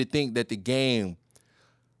hard for me to think that the game,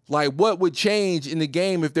 like what would change in the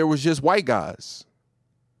game if there was just white guys?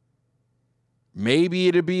 Maybe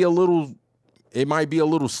it might be a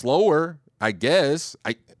little slower, I guess.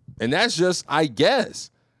 And that's just, I guess,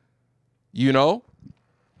 you know?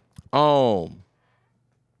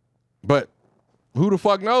 But who the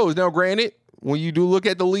fuck knows? Now, granted, when you do look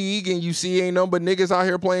at the league and you see ain't nothing but niggas out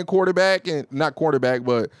here playing quarterback and not quarterback,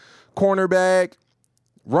 but cornerback,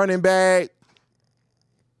 running back,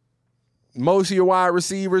 most of your wide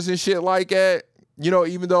receivers and shit like that, you know,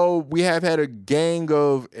 even though we have had a gang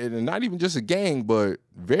of, and not even just a gang, but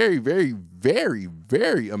very, very, very,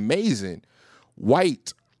 very amazing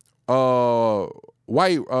white wide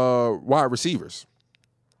receivers.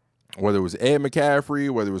 Whether it was Ed McCaffrey,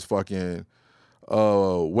 whether it was fucking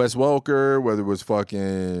Wes Welker, whether it was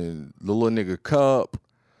fucking the little nigga Cup,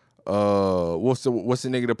 what's the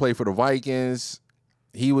nigga that played for the Vikings?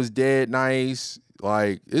 He was dead nice.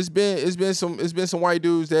 Like it's been some white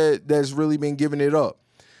dudes that's really been giving it up.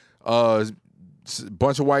 A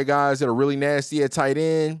bunch of white guys that are really nasty at tight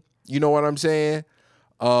end. You know what I'm saying?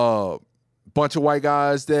 Bunch of white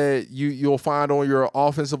guys that you'll find on your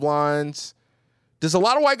offensive lines. Does a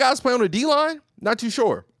lot of white guys play on the D line? Not too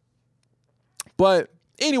sure. But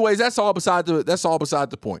anyways, that's all beside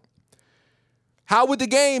the point. How would the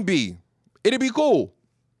game be? It'd be cool.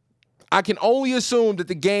 I can only assume that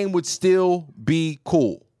the game would still be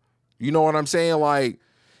cool. You know what I'm saying? Like,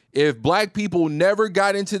 if black people never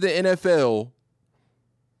got into the NFL,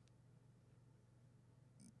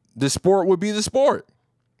 the sport would be the sport.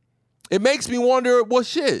 It makes me wonder, well,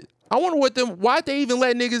 shit. I wonder why'd they even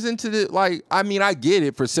let niggas into the, like, I mean, I get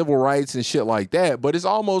it for civil rights and shit like that, but it's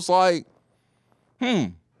almost like,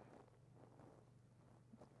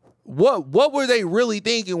 what were they really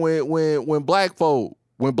thinking when black folk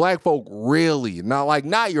really,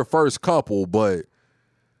 not your first couple, but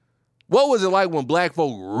what was it like when black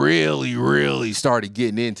folk really, really started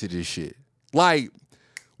getting into this shit? Like,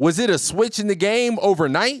 was it a switch in the game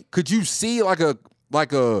overnight? Could you see like a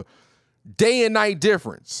day and night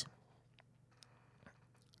difference?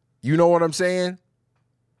 You know what I'm saying?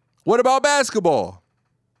 What about basketball?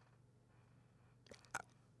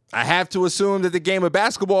 I have to assume that the game of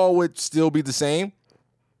basketball would still be the same.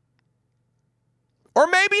 Or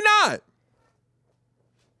maybe not.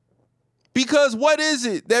 Because what is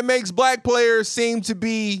it that makes black players seem to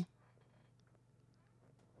be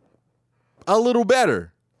a little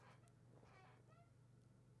better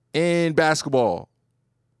in basketball?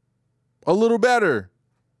 A little better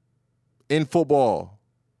in football?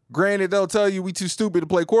 Granted, they'll tell you we too stupid to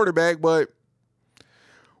play quarterback, but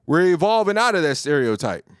we're evolving out of that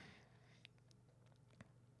stereotype.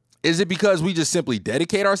 Is it because we just simply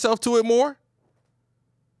dedicate ourselves to it more?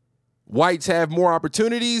 Whites have more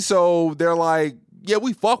opportunities, so they're like, yeah,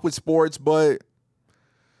 we fuck with sports, but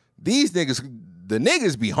the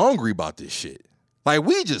niggas be hungry about this shit. Like,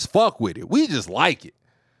 we just fuck with it. We just like it.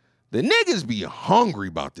 The niggas be hungry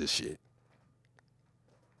about this shit.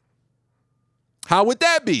 How would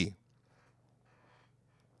that be?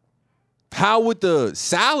 How would the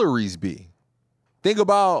salaries be? Think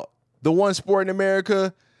about the one sport in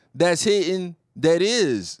America that's hitting, that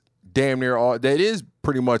is damn near all, that is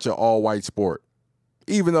pretty much an all-white sport.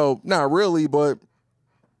 Even though, not really, but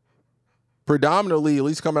predominantly, at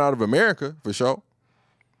least coming out of America, for sure.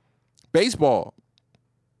 Baseball.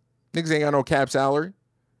 Niggas ain't got no cap salary.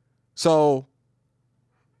 So,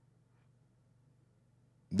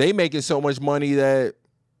 they making so much money that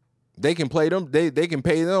they can play them. They can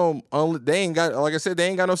pay them. They ain't got, like I said, they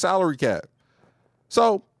ain't got no salary cap.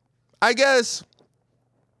 So I guess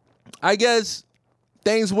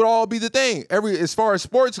things would all be the thing. As far as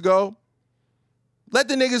sports go, let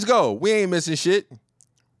the niggas go. We ain't missing shit.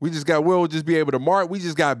 We'll just be able to we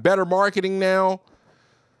just got better marketing now.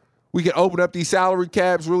 We can open up these salary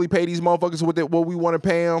caps, really pay these motherfuckers what we want to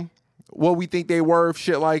pay them, what we think they worth,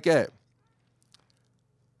 shit like that.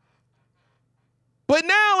 But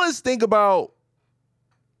now let's think about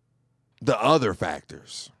the other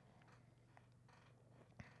factors.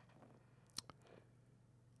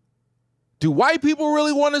 Do white people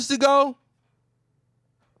really want us to go?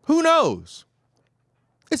 Who knows?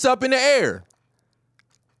 It's up in the air.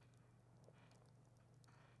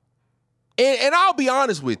 And I'll be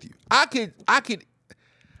honest with you.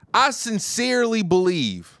 I sincerely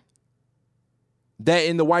believe that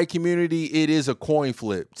in the white community, it is a coin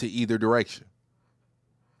flip to either direction.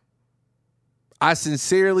 I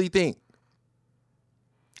sincerely think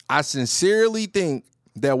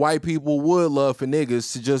that white people would love for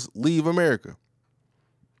niggas to just leave America.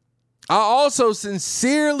 I also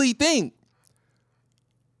sincerely think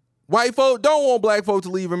white folk don't want black folk to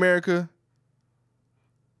leave America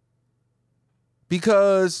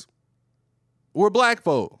because we're black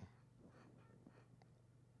folk.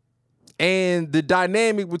 And the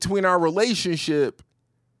dynamic between our relationship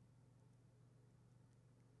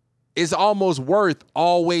is almost worth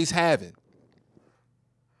always having.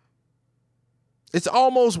 It's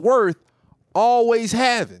almost worth always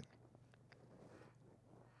having.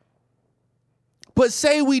 But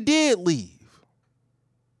say we did leave.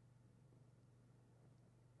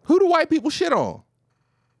 Who do white people shit on?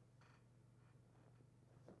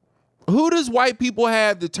 Who does white people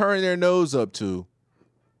have to turn their nose up to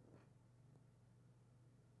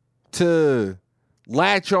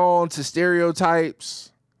latch on to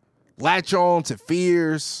stereotypes, latch on to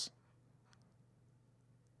fears?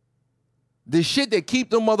 The shit that keep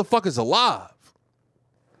them motherfuckers alive.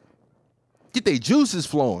 Get their juices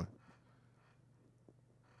flowing.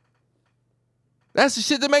 That's the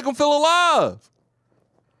shit that make them feel alive.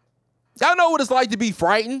 Y'all know what it's like to be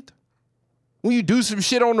frightened when you do some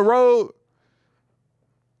shit on the road,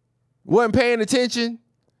 wasn't paying attention,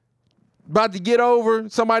 about to get over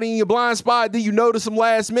somebody in your blind spot, then you notice them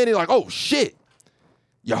last minute, like, oh shit.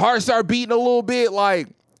 Your heart start beating a little bit, like,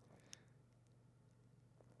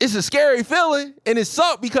 it's a scary feeling, and it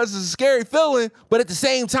sucks because it's a scary feeling, but at the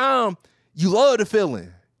same time, you love the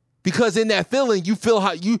feeling. Because in that feeling, you feel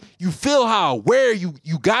how aware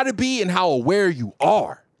you gotta be and how aware you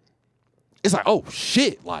are. It's like, oh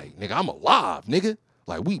shit, like, nigga, I'm alive, nigga.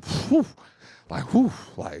 Like,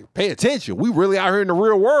 like, pay attention. We really out here in the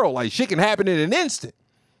real world. Like, shit can happen in an instant.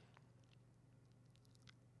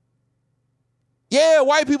 Yeah,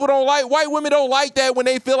 white women don't like that when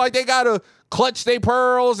they feel like they gotta clutch their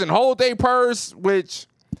pearls and hold their purse, which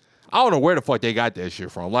I don't know where the fuck they got that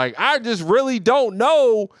shit from. Like, I just really don't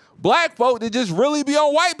know black folk that just really be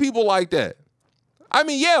on white people like that. I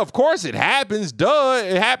mean, yeah, of course it happens. Duh,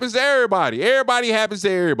 it happens to everybody. Everybody happens to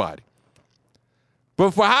everybody.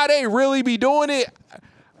 But for how they really be doing it,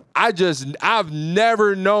 I've just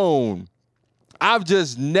never known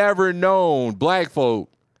black folk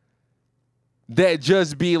that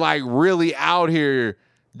just be like really out here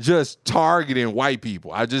just targeting white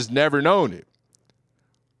people. I just never known it.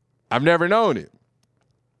 I've never known it.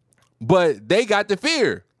 But they got the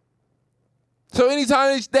fear. So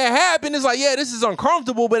anytime that happens, it's like, yeah, this is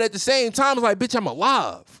uncomfortable, but at the same time, it's like, bitch, I'm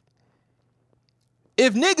alive.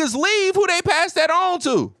 If niggas leave, who they pass that on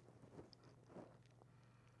to?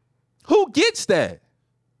 Who gets that?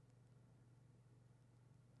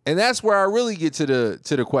 And that's where I really get to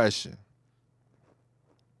the question.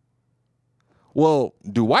 Well,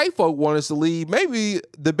 do white folk want us to leave? Maybe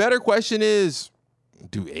the better question is,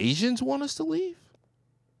 do Asians want us to leave?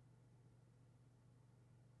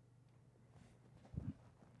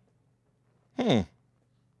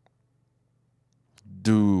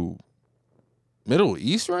 Do Middle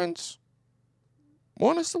Easterns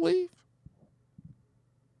want us to leave?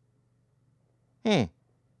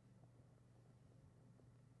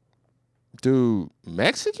 Do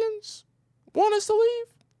Mexicans want us to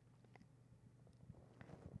leave?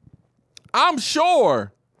 I'm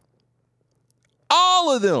sure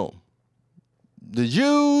all of them, the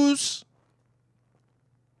Jews,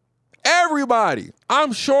 everybody,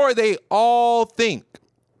 I'm sure they all think,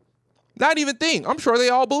 not even think, I'm sure they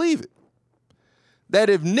all believe it, that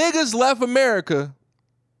if niggas left America,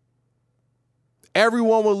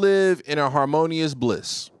 everyone would live in a harmonious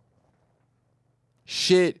bliss.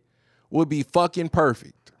 Shit would be fucking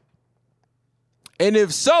perfect. And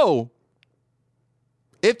if so,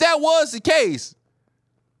 if that was the case,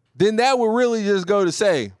 then that would really just go to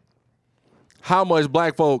say how much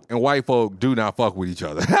black folk and white folk do not fuck with each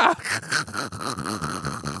other.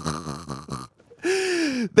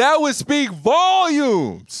 That would speak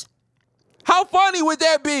volumes. How funny would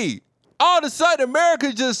that be? All of a sudden,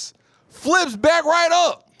 America just flips back right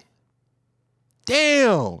up.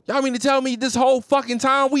 Damn. Y'all mean to tell me this whole fucking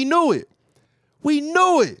time we knew it? We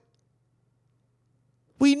knew it.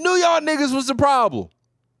 We knew y'all niggas was the problem.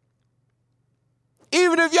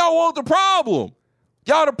 Even if y'all want the problem.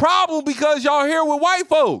 Y'all the problem because y'all here with white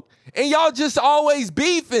folk. And y'all just always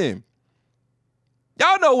beefing.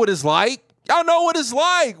 Y'all know what it's like. Y'all know what it's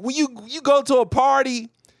like. When you go to a party,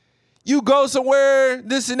 you go somewhere,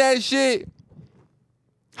 this and that shit,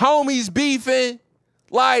 homies beefing.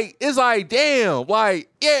 Like, it's like, damn, like,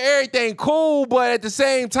 yeah, everything cool, but at the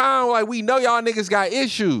same time, like, we know y'all niggas got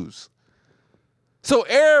issues. So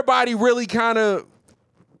everybody really kind of,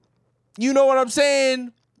 you know what I'm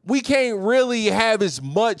saying? We can't really have as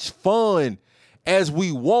much fun as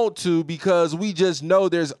we want to because we just know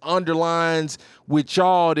there's underlines with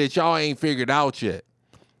y'all that y'all ain't figured out yet.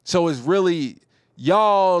 So it's really,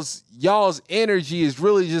 y'all's energy is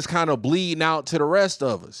really just kind of bleeding out to the rest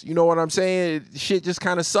of us. You know what I'm saying? Shit just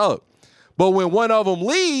kind of suck. But when one of them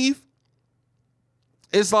leave,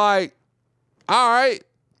 it's like, all right,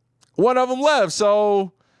 one of them left.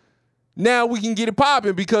 So now we can get it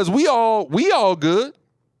popping because we all good.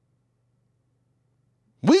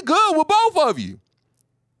 We good with both of you.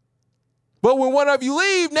 But when one of you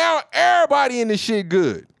leave, now everybody in this shit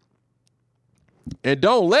good. And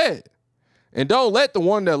don't let the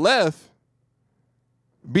one that left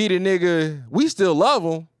be the nigga. We still love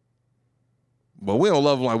him, but we don't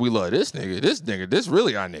love him like we love this nigga. This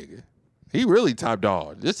really our nigga. He really top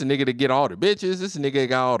dog. This a nigga that get all the bitches. This a nigga that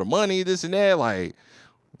got all the money, this and that. Like,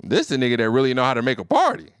 this a nigga that really know how to make a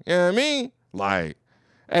party. You know what I mean? Like,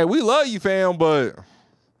 hey, we love you, fam, but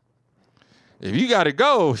if you gotta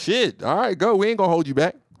go, shit, all right, go. We ain't gonna hold you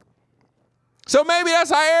back. So maybe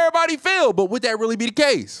that's how everybody feel, but would that really be the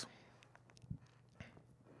case?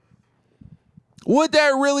 Would that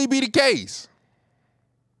really be the case?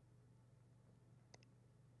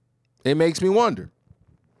 It makes me wonder.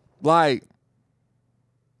 Like,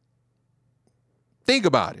 think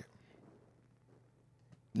about it.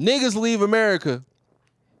 Niggas leave America,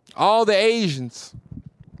 all the Asians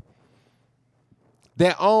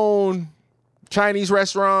that own Chinese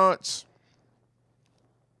restaurants,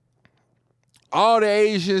 all the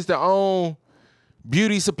Asians that own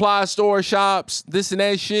beauty supply store shops, this and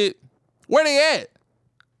that shit, where they at?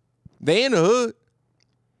 They in the hood.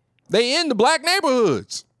 They in the black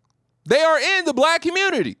neighborhoods. They are in the black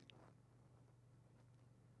community.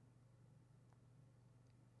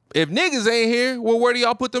 If niggas ain't here, well, where do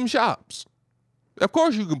y'all put them shops? Of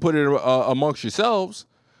course you can put it amongst yourselves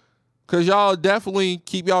because y'all definitely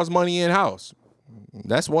keep y'all's money in-house.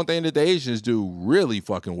 That's one thing that the Asians do really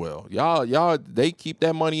fucking well. Y'all, they keep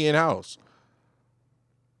that money in-house.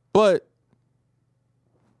 But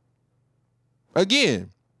again,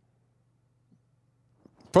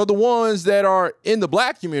 for the ones that are in the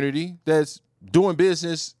black community that's doing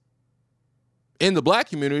business in the black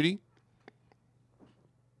community,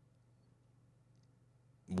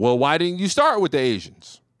 well, why didn't you start with the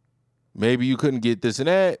Asians? Maybe you couldn't get this and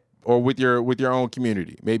that, or with your own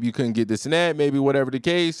community. Maybe you couldn't get this and that, maybe whatever the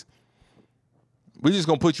case. We just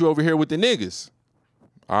gonna put you over here with the niggas.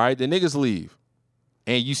 All right, the niggas leave.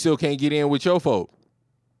 And you still can't get in with your folk.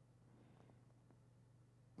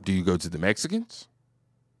 Do you go to the Mexicans?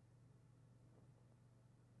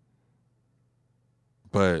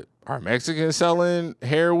 But are Mexicans selling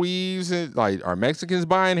hair weaves and like are Mexicans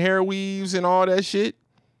buying hair weaves and all that shit?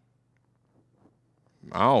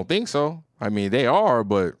 I don't think so. I mean, they are,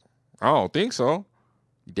 but I don't think so.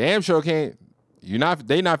 You damn sure can't. They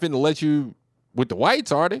not finna let you with the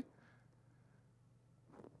whites, are they?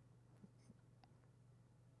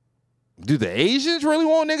 Do the Asians really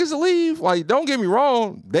want niggas to leave? Like, don't get me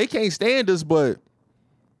wrong, they can't stand us, but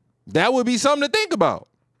that would be something to think about.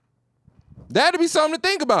 That'd be something to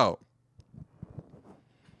think about.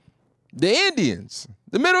 The Indians,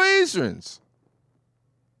 the Middle Easterns.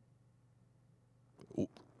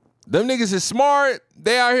 Them niggas is smart.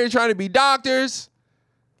 They out here trying to be doctors.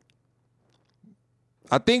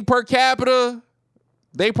 I think per capita,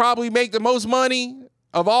 they probably make the most money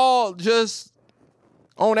of all, just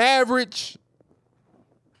on average.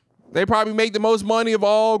 They probably make the most money of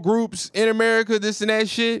all groups in America, this and that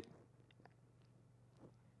shit.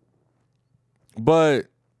 But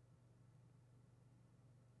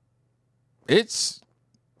it's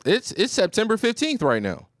It's September 15th right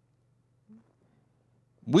now.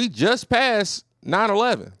 We just passed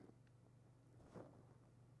 9/11.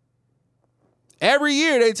 Every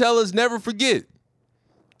year they tell us never forget.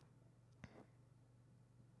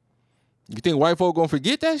 You think white folk gonna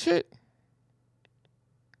forget that shit?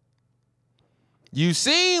 You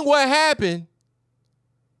seen what happened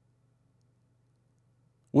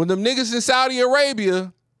when them niggas in Saudi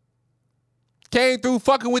Arabia came through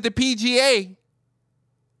fucking with the PGA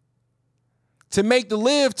to make the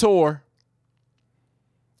Live Tour,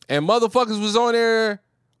 and motherfuckers was on there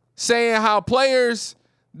saying how players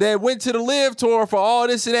that went to the Live Tour for all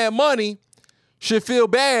this and that money should feel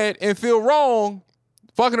bad and feel wrong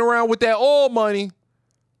fucking around with that oil money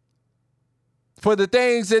for the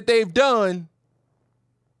things that they've done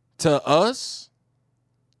to us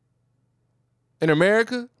in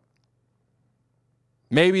America,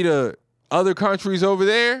 maybe to other countries over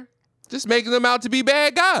there, just making them out to be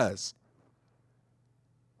bad guys.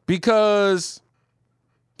 Because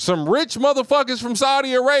some rich motherfuckers from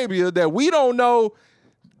Saudi Arabia that we don't know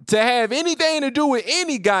to have anything to do with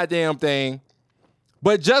any goddamn thing,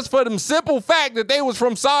 but just for the simple fact that they was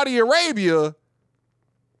from Saudi Arabia,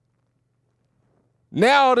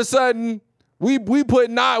 now all of a sudden we put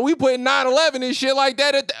 9/11 and shit like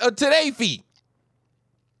that to their feet.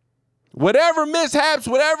 Whatever mishaps,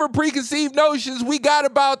 whatever preconceived notions we got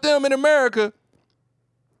about them in America,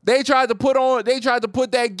 they tried to put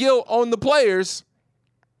that guilt on the players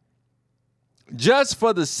just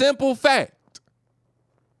for the simple fact.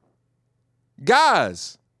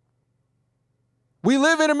 Guys, we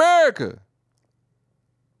live in America.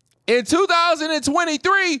 In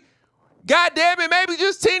 2023, goddamn it, maybe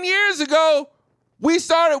just 10 years ago, we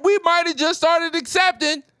might have just started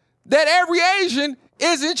accepting that every Asian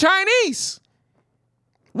isn't Chinese.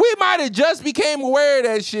 We might have just became aware of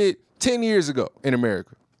that shit 10 years ago in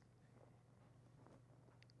America.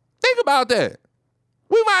 Think about that.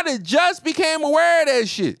 We might have just became aware of that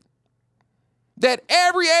shit. That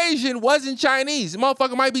every Asian wasn't Chinese. The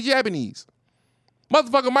motherfucker might be Japanese.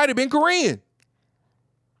 Motherfucker might have been Korean.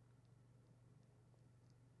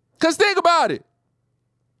 Because think about it.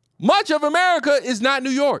 Much of America is not New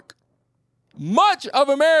York. Much of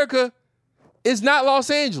America is not Los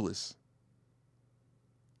Angeles.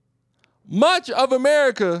 Much of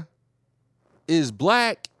America is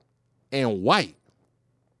black and white.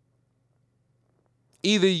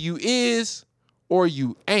 Either you is or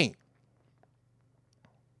you ain't.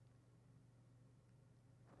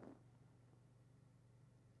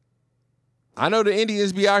 I know the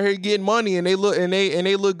Indians be out here getting money and they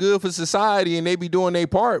look good for society and they be doing their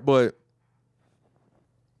part, but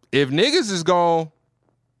if niggas is gone,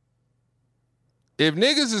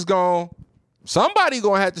 somebody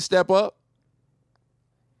gonna have to step up.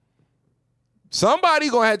 Somebody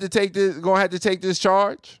gonna have to take this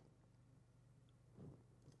charge.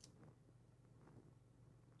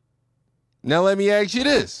 Now let me ask you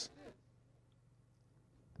this.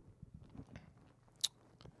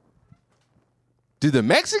 Do the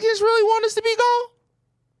Mexicans really want us to be gone?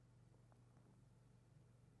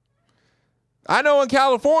 I know in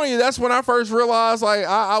California, that's when I first realized, like,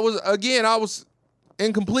 I was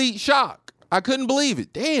in complete shock. I couldn't believe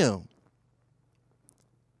it. Damn.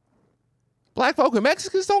 Black folk and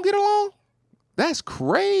Mexicans don't get along? That's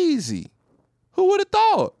crazy. Who would have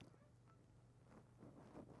thought?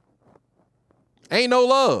 Ain't no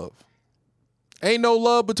love. Ain't no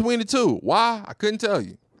love between the two. Why? I couldn't tell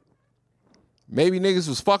you. Maybe niggas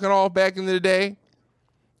was fucking off back in the day.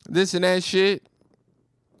 This and that shit.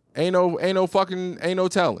 Ain't no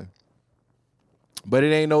telling. But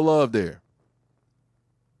it ain't no love there.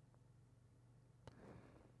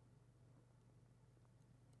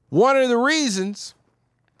 One of the reasons,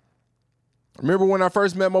 remember when I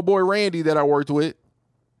first met my boy Randy that I worked with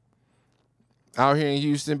out here in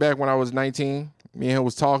Houston back when I was 19, me and him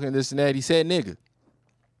was talking this and that. He said nigga.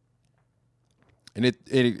 And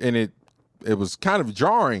it was kind of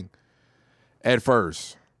jarring at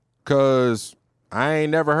first because I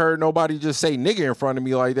ain't never heard nobody just say nigga in front of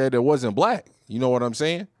me like that wasn't black. You know what I'm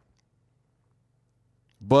saying?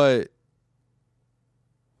 But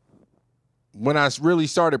when I really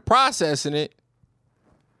started processing it,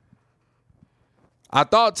 I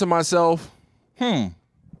thought to myself, and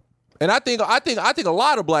I think a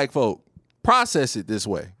lot of black folk process it this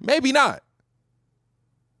way. Maybe not.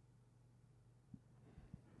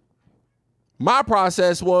 My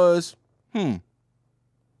process was, well,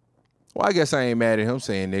 I guess I ain't mad at him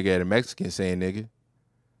saying nigga at a Mexican saying nigga.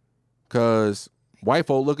 Because white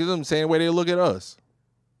folk look at them the same way they look at us.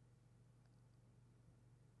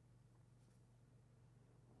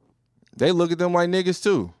 they look at them like niggas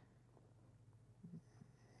too.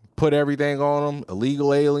 Put everything on them.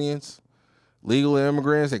 Illegal aliens, legal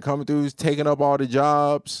immigrants, they coming through, taking up all the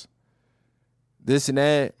jobs, this and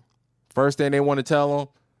that. First thing they want to tell them,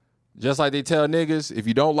 just like they tell niggas, if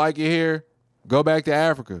you don't like it here, go back to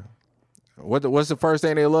Africa. What's the first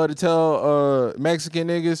thing they love to tell Mexican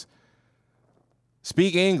niggas?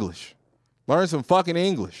 Speak English. Learn some fucking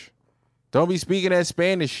English. Don't be speaking that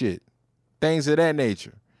Spanish shit. Things of that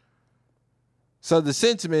nature. So the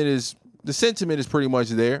sentiment is pretty much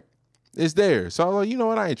there. It's there. So I'm like, you know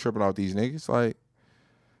what? I ain't tripping off these niggas. Like,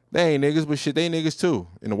 they ain't niggas, but shit, they niggas too,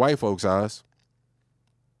 in the white folks' eyes.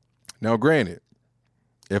 Now, granted,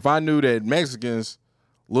 if I knew that Mexicans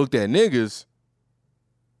looked at niggas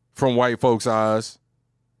from white folks' eyes,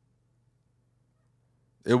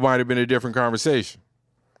 it might have been a different conversation.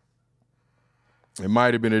 It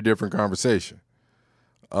might have been a different conversation.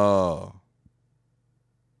 But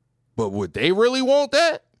would they really want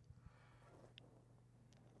that?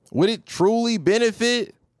 Would it truly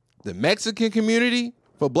benefit the Mexican community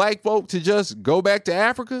for black folk to just go back to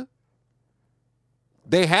Africa?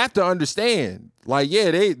 They have to understand. Like,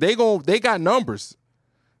 yeah, they got numbers.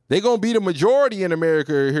 They gonna be the majority in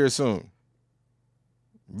America here soon.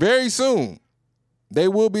 Very soon. They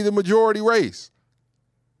will be the majority race.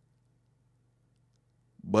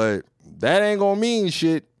 But that ain't gonna mean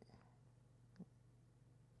shit.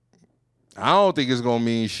 I don't think it's gonna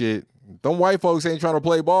mean shit. Them white folks ain't trying to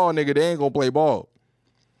play ball, nigga. They ain't gonna play ball.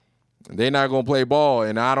 They not gonna play ball.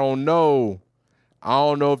 And I don't know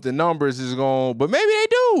if the numbers is gonna, but maybe they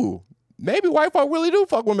do. Maybe white folk really do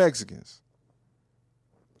fuck with Mexicans.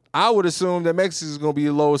 I would assume that Mexicans is gonna be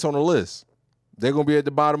the lowest on the list. They're gonna be at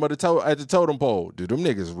the bottom of the totem pole. Do them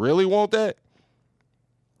niggas really want that?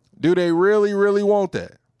 Do they really, really want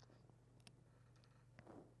that?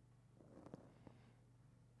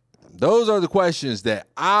 Those are the questions that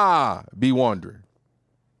I be wondering.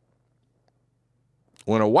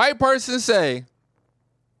 When a white person say,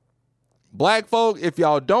 black folk, if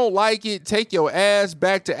y'all don't like it, take your ass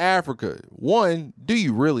back to Africa. One, do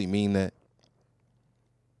you really mean that?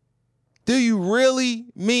 Do you really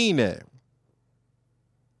mean that?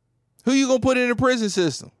 Who you gonna put in the prison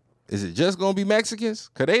system? Is it just gonna be Mexicans?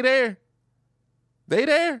 Cause they there. They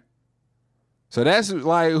there. So that's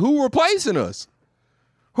like, who replacing us?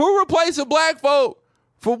 Who replacing black folk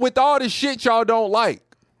with all the shit y'all don't like?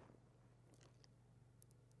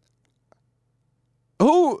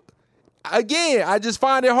 Who? Again, I just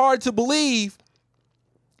find it hard to believe.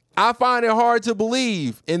 I find it hard to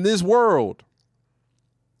believe in this world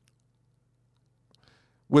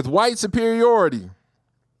with white superiority.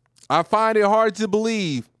 I find it hard to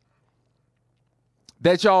believe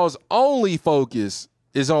that y'all's only focus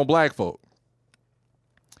is on black folk.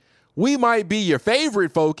 We might be your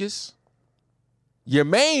favorite focus, your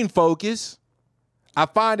main focus. I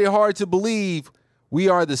find it hard to believe we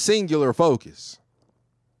are the singular focus.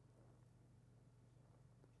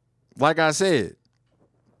 Like I said,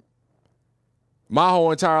 my whole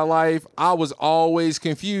entire life, I was always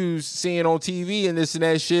confused seeing on TV and this and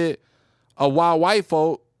that shit of why white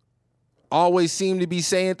folk always seem to be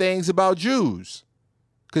saying things about Jews.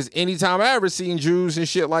 Because anytime I ever seen Jews and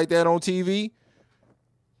shit like that on TV,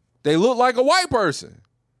 they look like a white person.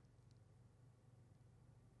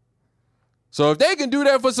 So if they can do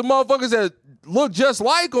that for some motherfuckers that look just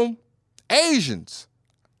like them, Asians,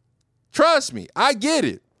 trust me, I get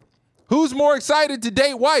it. Who's more excited to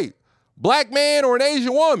date white? Black man or an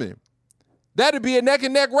Asian woman? That'd be a neck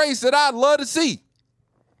and neck race that I'd love to see.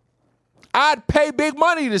 I'd pay big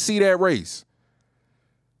money to see that race.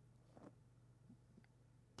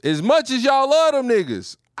 As much as y'all love them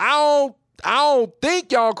niggas, I don't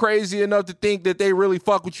think y'all crazy enough to think that they really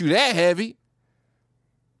fuck with you that heavy.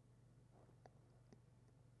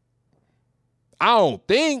 I don't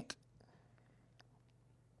think.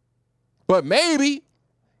 But maybe.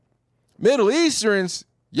 Middle Easterns,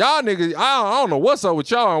 y'all niggas, I don't know what's up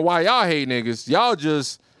with y'all and why y'all hate niggas. Y'all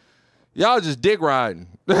just dick riding.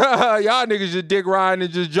 Y'all niggas just dick riding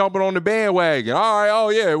and just jumping on the bandwagon. All right, oh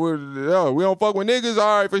yeah, we don't fuck with niggas.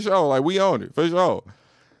 All right, for sure. Like, we own it, for sure.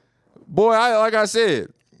 Boy, like I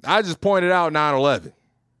said, I just pointed out 9/11.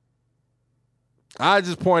 I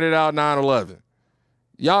just pointed out 9/11.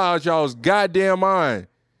 Y'all out y'all's goddamn mind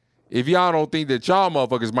if y'all don't think that y'all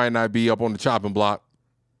motherfuckers might not be up on the chopping block.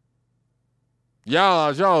 Y'all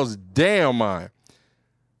out y'all's damn mind.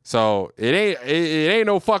 So it ain't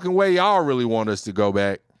no fucking way y'all really want us to go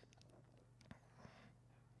back.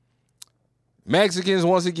 Mexicans,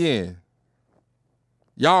 once again,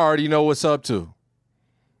 y'all already know what's up to.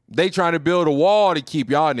 They trying to build a wall to keep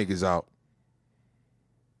y'all niggas out.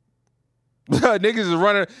 Niggas is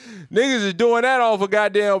running, niggas is doing that off of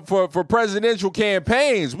goddamn for presidential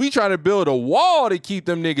campaigns. We trying to build a wall to keep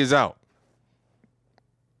them niggas out.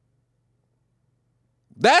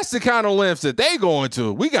 That's the kind of lengths that they going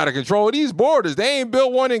to. We got to control these borders. They ain't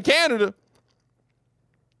built one in Canada.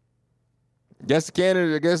 Guess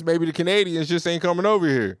Canada, I guess maybe the Canadians just ain't coming over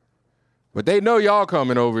here. But they know y'all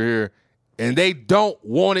coming over here, and they don't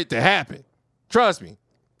want it to happen. Trust me.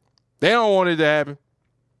 They don't want it to happen.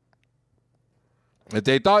 If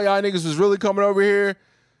they thought y'all niggas was really coming over here,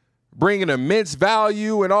 bringing immense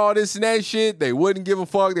value and all this and that shit, they wouldn't give a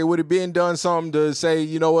fuck. They would have been done something to say,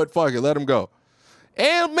 you know what, fuck it, let them go.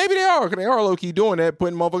 And maybe they are, because they are low-key doing that,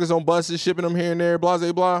 putting motherfuckers on buses, shipping them here and there, blah,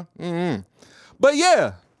 blah, blah. Mm-hmm. But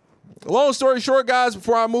yeah, long story short, guys,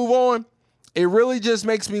 before I move on, it really just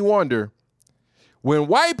makes me wonder, when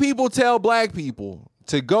white people tell black people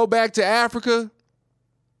to go back to Africa,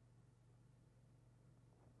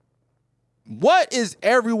 what is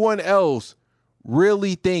everyone else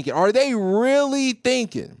really thinking? Are they really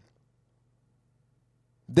thinking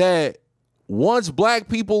that once black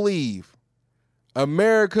people leave,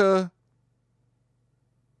 America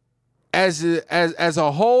as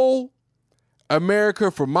a whole,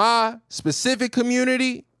 America for my specific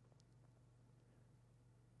community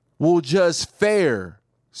will just fare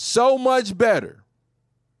so much better?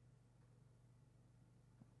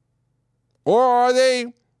 Or are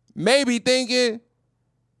they maybe thinking,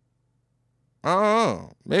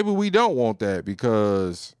 maybe we don't want that,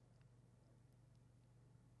 because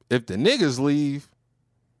if the niggas leave,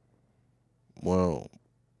 well,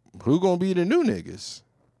 who gonna be the new niggas?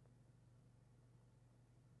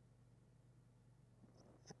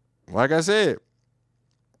 Like I said,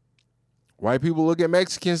 white people look at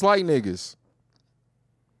Mexicans like niggas.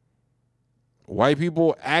 White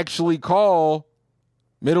people actually call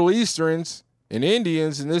Middle Easterns and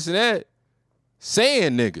Indians and this and that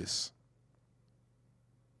saying niggas.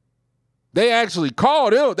 They actually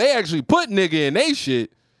call them, they actually put nigga in they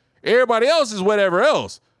shit. Everybody else is whatever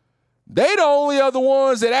else. They the only other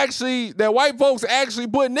ones that white folks actually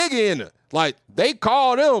put nigga in it. Like, they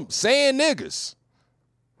call them saying niggas.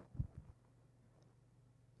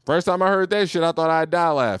 First time I heard that shit, I thought I'd die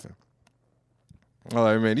laughing. I'm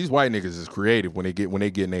like, man, these white niggas is creative when they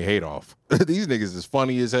getting their hate off. These niggas is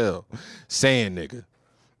funny as hell. Saying nigga.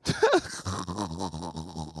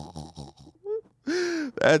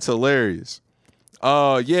 That's hilarious.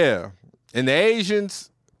 Yeah. And the Asians,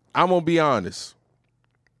 I'm gonna be honest.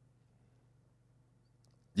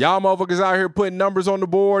 Y'all motherfuckers out here putting numbers on the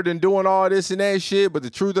board and doing all this and that shit, but the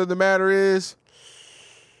truth of the matter is,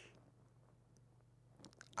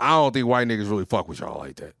 I don't think white niggas really fuck with y'all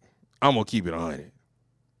like that. I'm gonna keep it 100.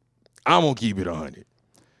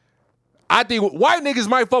 I think white niggas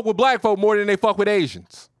might fuck with black folk more than they fuck with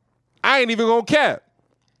Asians. I ain't even gonna cap.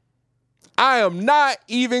 I am not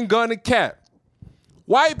even gonna cap.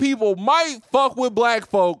 White people might fuck with black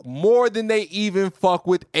folk more than they even fuck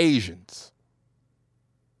with Asians.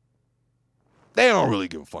 They don't really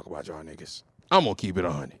give a fuck about y'all niggas. I'm gonna keep it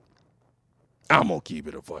 100. I'm gonna keep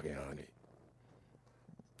it a fucking 100.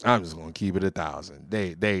 I'm just gonna keep it 1,000.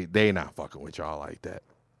 They not fucking with y'all like that.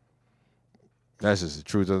 That's just the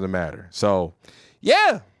truth of the matter. So,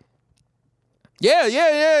 yeah.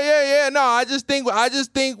 No, I just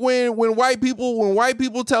think when white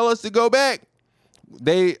people tell us to go back,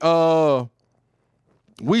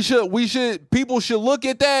 people should look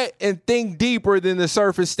at that and think deeper than the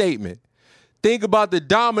surface statement. Think about the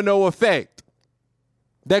domino effect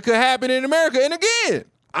that could happen in America. And again,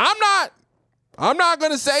 I'm not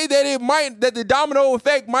going to say that the domino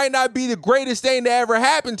effect might not be the greatest thing to ever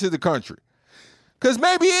happen to the country. Because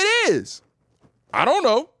maybe it is. I don't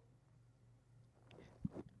know.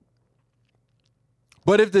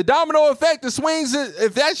 But if the domino effect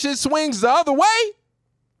if that shit swings the other way,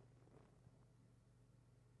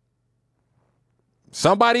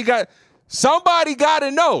 somebody got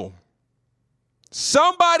to know.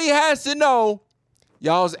 Somebody has to know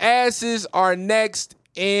y'all's asses are next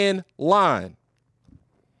in line.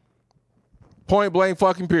 Point blank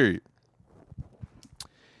fucking period.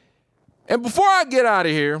 And before I get out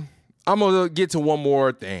of here, I'm going to get to one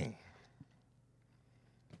more thing.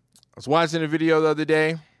 I was watching a video the other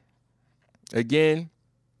day, again,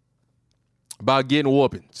 about getting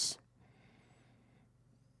whoopings.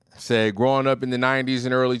 Said growing up in the 90s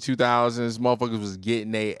and early 2000s, motherfuckers was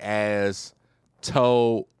getting their ass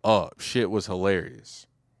toe up. Shit was hilarious.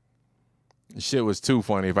 Shit was too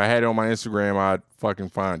funny. If I had it on my Instagram, I'd fucking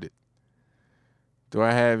find it. Do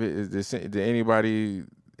I have it? Did anybody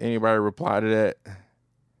reply to that? I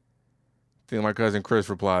think my cousin Chris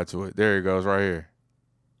replied to it. There it goes, right here.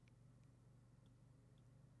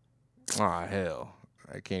 Ah, hell.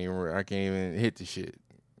 I can't even hit the shit.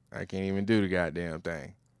 I can't even do the goddamn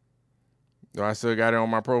thing. Do I still got it on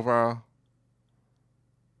my profile?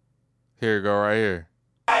 Here you go, right here.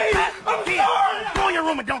 Hey, go in your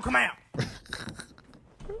room and don't come out.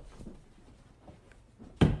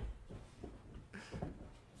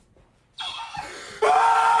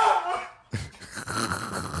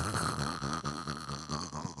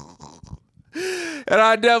 And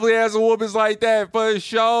I definitely had some whoopings like that for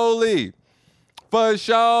surely. For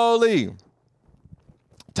surely.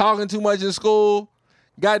 Talking too much in school.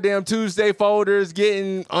 Goddamn Tuesday folders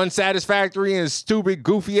getting unsatisfactory and stupid,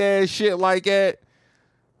 goofy ass shit like that.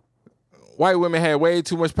 White women had way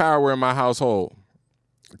too much power in my household.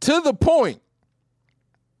 To the point.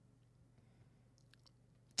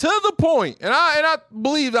 And I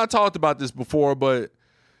believe I talked about this before, but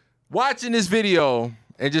watching this video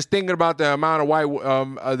and just thinking about the amount of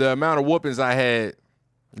whoopings I had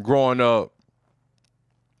growing up,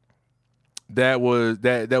 that was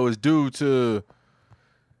due to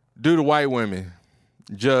white women,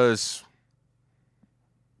 just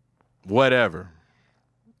whatever.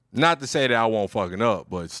 Not to say that I won't fucking up,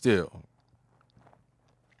 but still,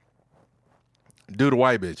 due to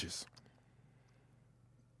white bitches.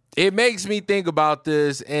 It makes me think about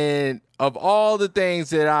this, and of all the things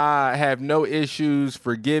that I have no issues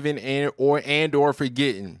forgiving and or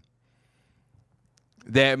forgetting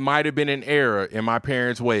that might have been an error in my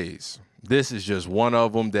parents' ways, this is just one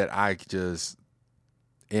of them that I just,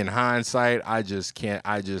 in hindsight, I just can't.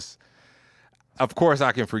 Of course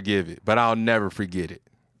I can forgive it, but I'll never forget it.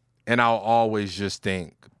 And I'll always just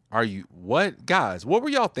think, guys, what were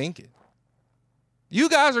y'all thinking? You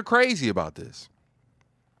guys are crazy about this.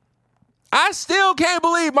 I still can't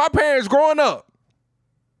believe my parents growing up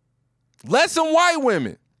let some white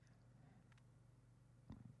women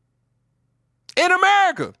in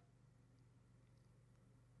America,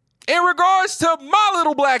 in regards to my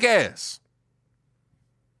little black ass,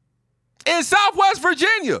 in Southwest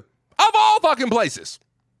Virginia, of all fucking places,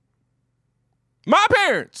 my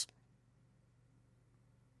parents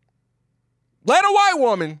let a white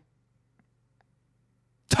woman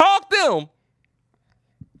talk them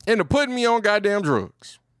into putting me on goddamn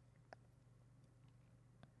drugs.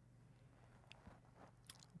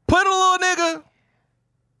 Put a little nigga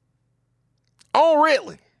on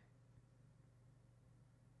Ritalin.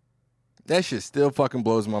 That shit still fucking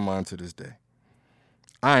blows my mind to this day.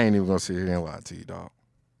 I ain't even gonna sit here and lie to you, dog.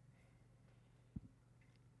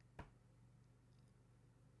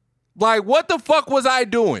 Like, what the fuck was I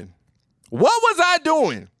doing? What was I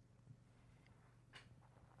doing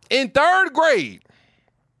in third grade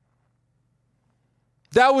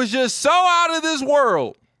that was just so out of this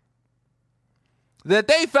world that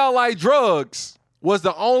they felt like drugs was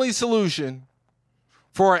the only solution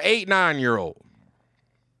for an 8-9-year-old?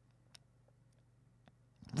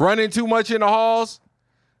 Running too much in the halls,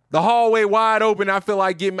 the hallway wide open. I feel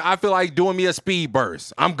like doing me a speed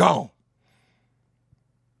burst. I'm gone.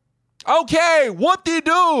 Okay,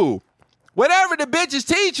 whoop-de-doo. Whatever the bitch is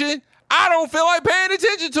teaching, I don't feel like paying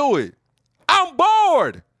attention to it. I'm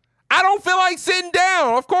bored. I don't feel like sitting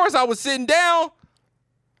down. Of course I was sitting down.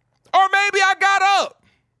 Or maybe I got up.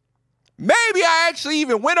 Maybe I actually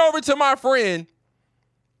even went over to my friend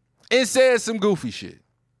and said some goofy shit.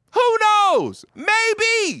 Who knows?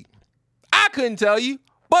 Maybe. I couldn't tell you,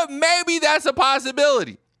 but maybe that's a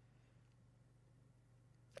possibility.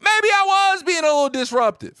 Maybe I was being a little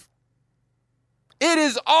disruptive. It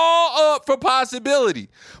is all up for possibility.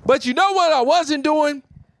 But you know what I wasn't doing?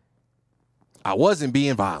 I wasn't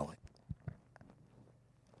being violent.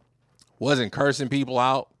 Wasn't cursing people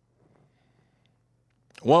out.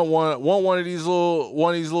 One of these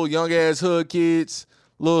little young ass hood kids,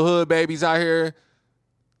 little hood babies out here,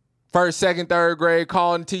 first, second, third grade,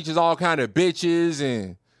 calling teachers all kind of bitches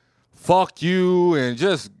and fuck you and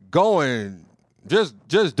just doing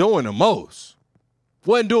the most.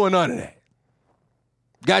 Wasn't doing none of that.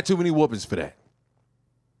 Got too many whoopings for that.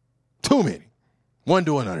 Too many. Wasn't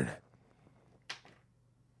doing none of that.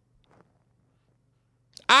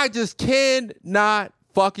 I just cannot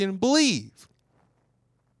fucking believe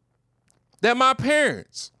that my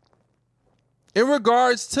parents, in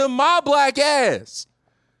regards to my black ass,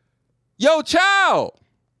 yo, child,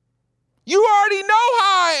 you already know how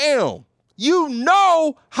I am. You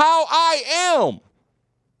know how I am.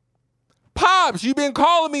 Pops, you've been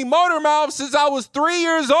calling me motor mouth since I was 3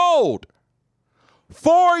 years old.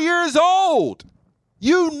 4 years old.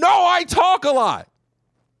 You know I talk a lot.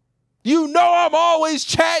 You know I'm always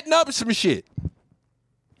chatting up some shit.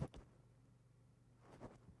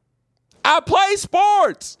 I play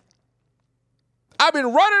sports. I've been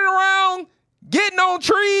running around, getting on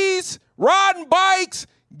trees, riding bikes,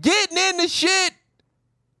 getting into shit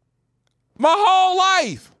my whole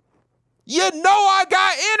life. You know I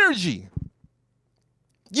got energy.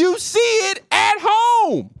 You see it at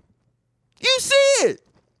home. You see it.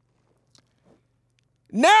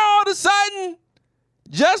 Now all of a sudden,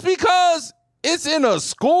 just because it's in a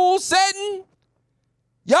school setting,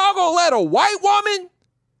 y'all gonna let a white woman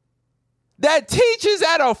that teaches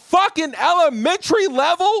at a fucking elementary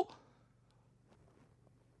level,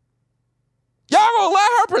 y'all gonna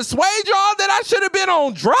let her persuade y'all that I should have been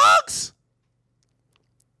on drugs?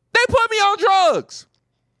 They put me on drugs.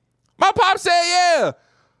 My pop said, yeah,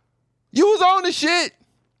 you was on the shit,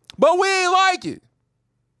 but we ain't like it.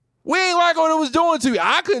 We ain't like what it was doing to me.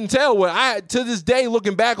 I couldn't tell to this day,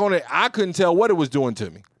 looking back on it, I couldn't tell what it was doing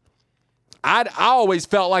to me. I always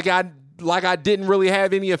felt like I didn't really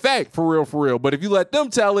have any effect, for real. But if you let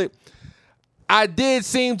them tell it, I did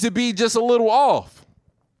seem to be just a little off.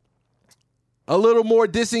 A little more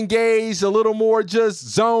disengaged, a little more just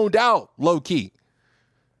zoned out, low key.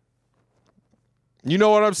 You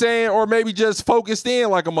know what I'm saying? Or maybe just focused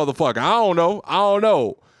in like a motherfucker. I don't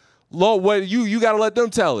know. What you got to let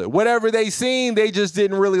them tell it. Whatever they seen, they just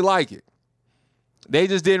didn't really like it. They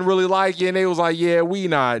just didn't really like it, and they was like, yeah, we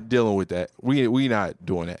not dealing with that. We not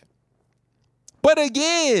doing that. But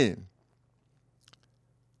again,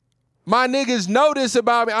 my niggas know this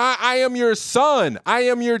about me. I am your son. I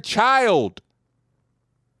am your child.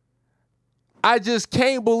 I just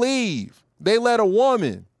can't believe they let a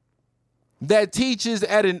woman that teaches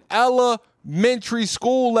at an elementary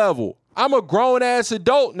school level. I'm a grown-ass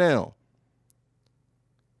adult now.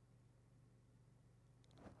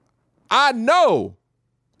 I know,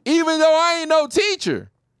 even though I ain't no teacher,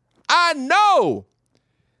 I know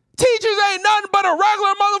teachers ain't nothing but a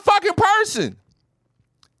regular motherfucking person.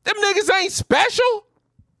 Them niggas ain't special.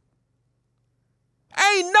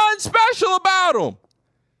 Ain't nothing special about them.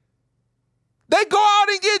 They go out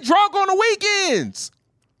and get drunk on the weekends.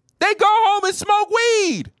 They go home and smoke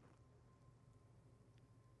weed.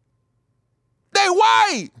 They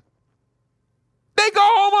white. They go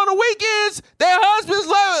home on the weekends. Their husbands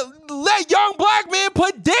let young black men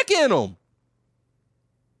put dick in them.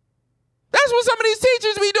 That's what some of these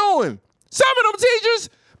teachers be doing. Some of them teachers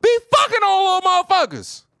be fucking on little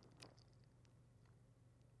motherfuckers.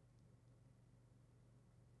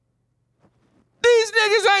 These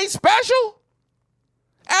niggas ain't special.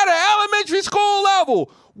 At an elementary school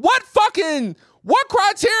level, what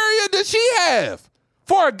criteria does she have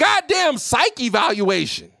for a goddamn psych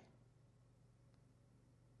evaluation?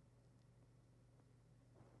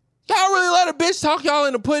 Y'all really let a bitch talk y'all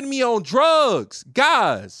into putting me on drugs.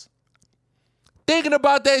 Guys, thinking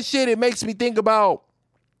about that shit, it makes me think about,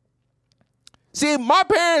 see, my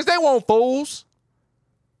parents, they weren't fools.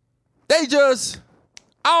 They just,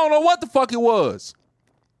 I don't know what the fuck it was.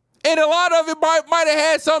 And a lot of it might have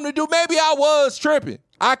had something to do. Maybe I was tripping.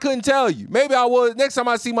 I couldn't tell you. Maybe I was. Next time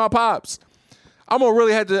I see my pops, I'm going to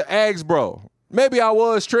really have to ask, bro. Maybe I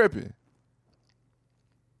was tripping.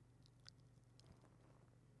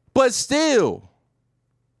 But still,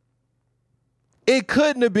 it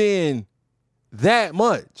couldn't have been that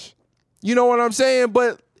much. You know what I'm saying?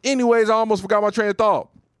 But anyways, I almost forgot my train of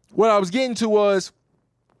thought. What I was getting to was,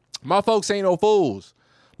 my folks ain't no fools.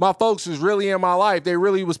 My folks was really in my life. They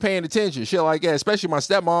really was paying attention, shit like that. Especially my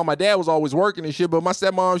stepmom. My dad was always working and shit, but my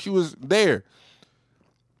stepmom, she was there.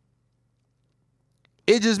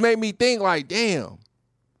 It just made me think like, damn,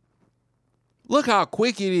 look how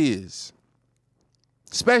quick it is.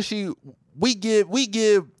 Especially we give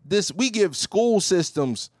school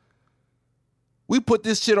systems. We put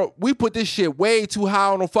this shit way too high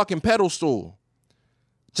on a fucking pedestal.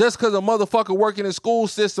 Just because a motherfucker working in school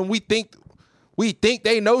system, we think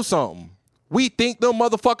they know something. We think them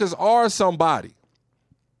motherfuckers are somebody.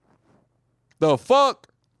 The fuck?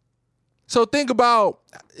 So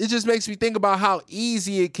it just makes me think about how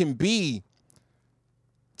easy it can be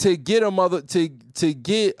to get a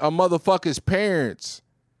motherfucker's parents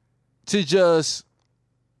to just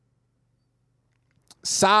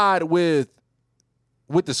side with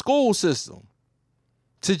the school system,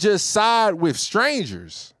 to just side with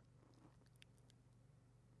strangers.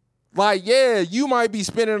 Like, yeah, you might be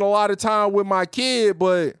spending a lot of time with my kid,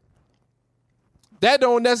 but that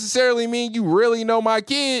don't necessarily mean you really know my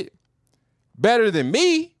kid better than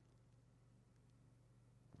me.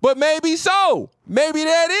 But maybe so. Maybe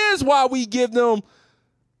that is why we give them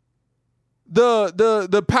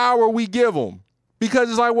the power we give them. Because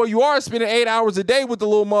it's like, well, you are spending 8 hours a day with the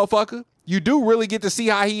little motherfucker. You do really get to see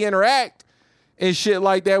how he interact and shit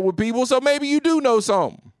like that with people. So maybe you do know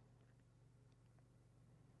something.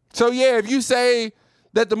 So yeah, if you say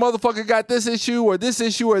that the motherfucker got this issue or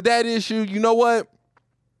that issue, you know what?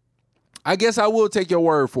 I guess I will take your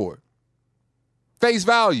word for it. Face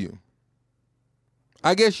value.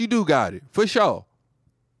 I guess you do got it, for sure.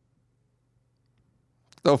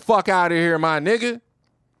 The fuck out of here, my nigga.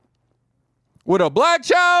 With a black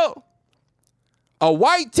child, a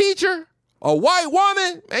white teacher, a white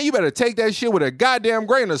woman, man, you better take that shit with a goddamn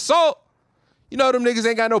grain of salt. You know them niggas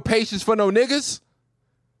ain't got no patience for no niggas.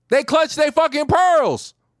 They clutch they fucking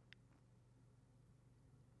pearls.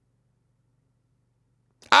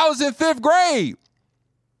 I was in 5th grade.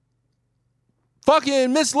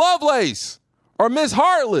 Fucking Miss Lovelace or Miss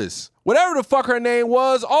Heartless, whatever the fuck her name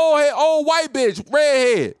was, old white bitch,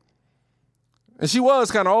 redhead. And she was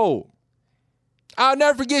kind of old. I'll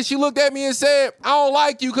never forget, she looked at me and said, I don't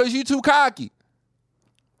like you because you too cocky.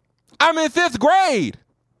 I'm in 5th grade.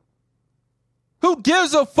 Who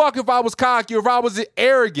gives a fuck if I was cocky or if I was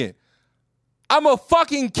arrogant? I'm a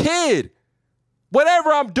fucking kid.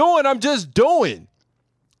 Whatever I'm doing, I'm just doing.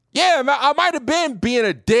 Yeah, I might have been being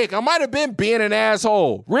a dick. I might have been being an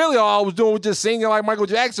asshole. Really, all I was doing was just singing like Michael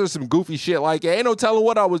Jackson or some goofy shit like that. Ain't no telling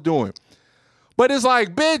what I was doing. But it's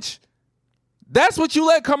like, bitch, that's what you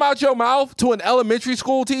let come out your mouth to an elementary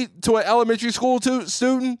school student, to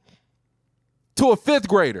a 5th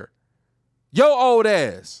grader. Your old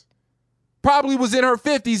ass probably was in her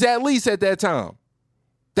 50s at least at that time.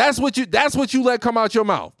 That's what you let come out your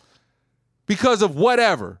mouth because of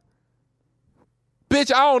whatever. Bitch,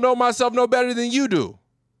 I don't know myself no better than you do.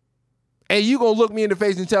 And you gonna look me in the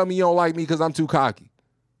face and tell me you don't like me because I'm too cocky.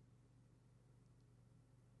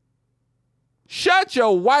 Shut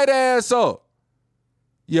your white ass up,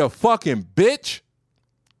 you fucking bitch.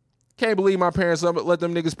 Can't believe my parents let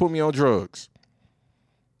them niggas put me on drugs.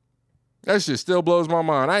 That shit still blows my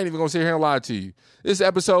mind. I ain't even gonna sit here and lie to you. This is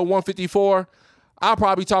episode 154. I'll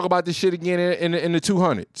probably talk about this shit again in the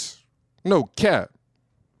 200s. No cap.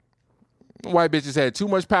 White bitches had too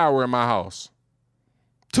much power in my house.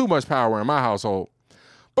 Too much power in my household.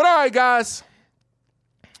 But all right, guys.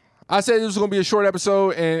 I said this was going to be a short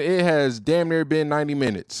episode, and it has damn near been 90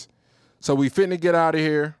 minutes. So we finna get out of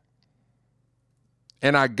here.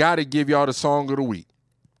 And I got to give y'all the song of the week.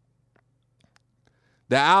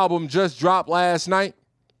 The album just dropped last night.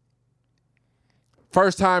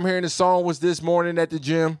 First time hearing the song was this morning at the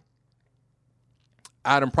gym.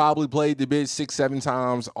 I done probably played the bitch 6-7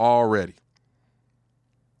 times already.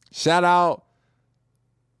 Shout out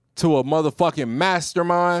to a motherfucking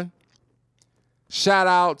mastermind. Shout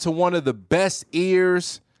out to one of the best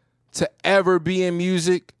ears to ever be in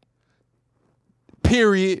music.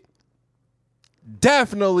 Period.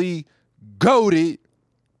 Definitely goated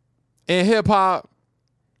in hip hop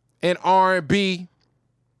and R&B.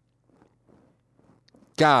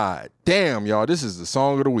 God damn, y'all. This is the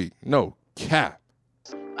song of the week. No cap.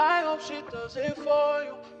 I hope she does it for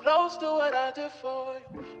you. Close to what I did for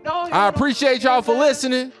you. No, you I appreciate y'all for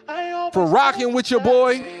listening, for rocking with your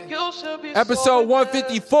boy. Episode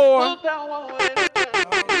 154.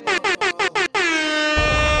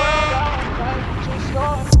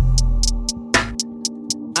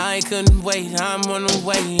 I couldn't wait, I'm on the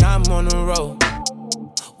way, I'm on the road.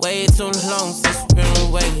 Way too long since it's been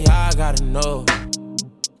away, I gotta know.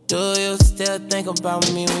 Do you still think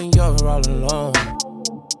about me when you're all alone?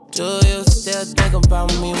 Do you still think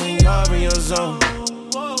about me when you're in your zone?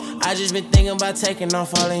 I just been thinking about taking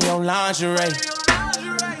off all in your lingerie.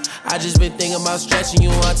 I just been thinking about stretching you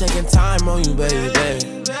out, taking time on you, baby.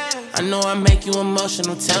 I know I make you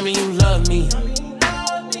emotional, tell me you love me.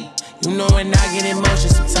 You know when I get emotional,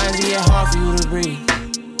 sometimes it get hard for you to breathe.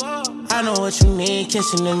 I know what you need,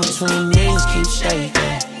 kissing in between knees, keep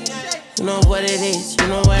shaking. You know what it is, you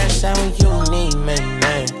know where it's at when you need me,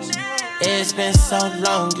 man. It's been so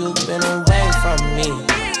long, you've been away from me.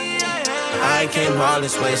 I came all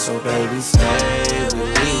this way, so baby, stay with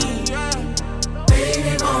me.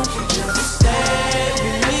 Baby, won't you just stay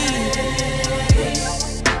with me?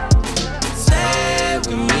 Stay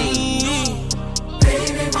with me.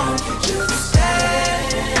 Baby, won't you just stay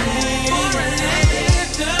with me?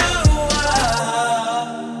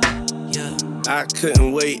 Yeah. I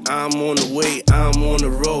couldn't wait, I'm on the way, I'm on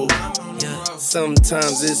the road.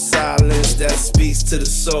 Sometimes it's silence that speaks to the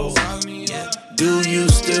soul. Do you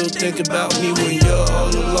still think about me when you're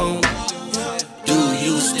all alone? Do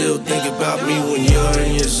you still think about me when you're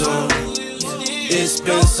in your zone? It's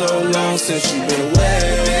been so long since you've been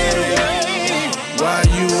away. Why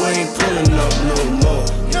you ain't pulling up no more?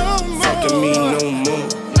 Fucking me no more.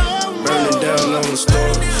 Burning down on the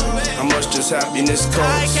stores. How much does happiness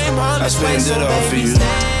cost? I spend it all for you.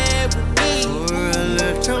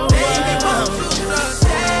 Baby, won't you just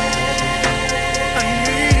stay?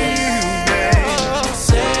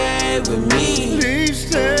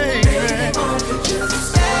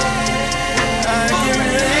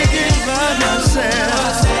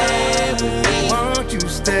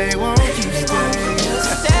 stay? Won't you stay?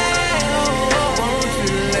 Won't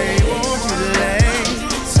you lay? Won't you lay?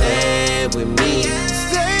 Stay with me.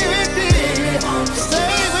 Stay with me.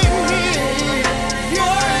 Stay with me.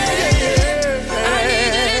 Yeah. I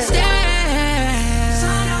need you to stay.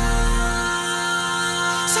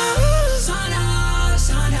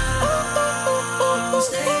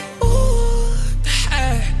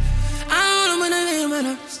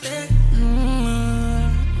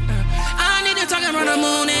 Around the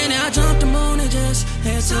moon and I jumped the moon and just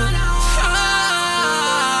head to sun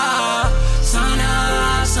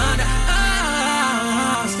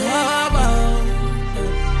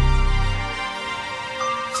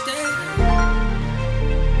stay.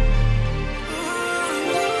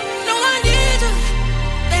 No, I need you,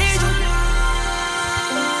 need you.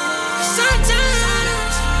 Sometimes I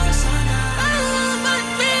don't want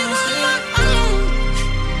to be on my own,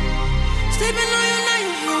 sleeping on your night.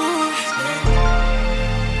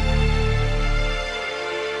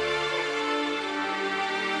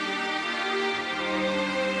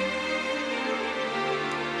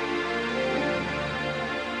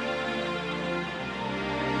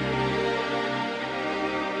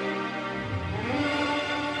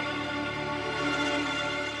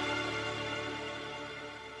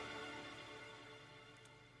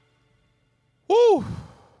 Woo!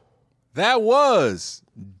 That was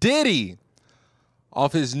Diddy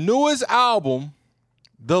off his newest album,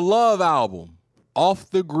 The Love Album, Off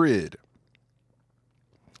the Grid.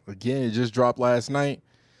 Again, it just dropped last night.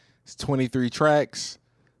 It's 23 tracks.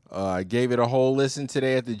 I gave it a whole listen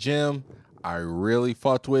today at the gym. I really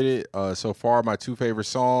fucked with it. So far, my two favorite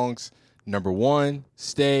songs. Number one,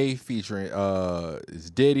 Stay, featuring is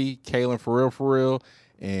Diddy, Kaylin For Real,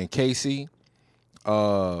 and Casey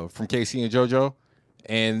from Casey and JoJo.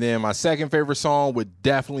 And then my second favorite song would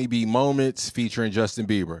definitely be Moments, featuring Justin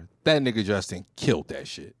Bieber. That nigga Justin killed that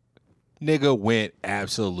shit. Nigga went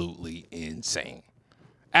absolutely insane.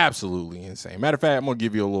 Absolutely insane. Matter of fact, I'm going to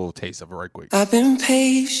give you a little taste of it right quick. I've been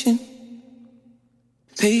patient,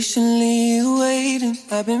 patiently waiting.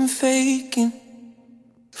 I've been faking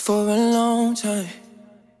for a long time.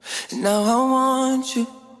 And now I want you.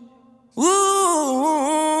 Ooh,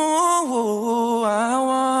 I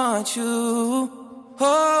want you.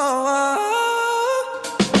 Oh.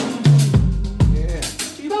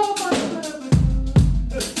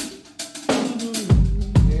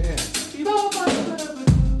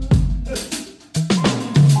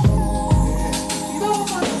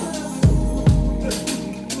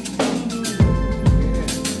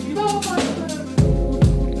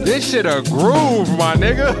 This shit a groove, my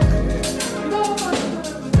nigga.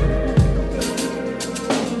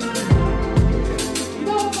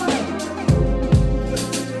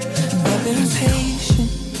 I've been patient,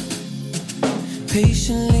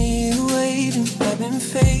 patiently waiting. I've been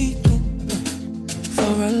faking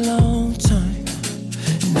for a long time.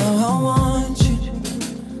 And now I want you.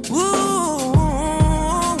 Ooh,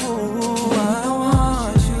 I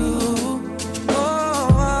want you.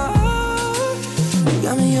 Oh,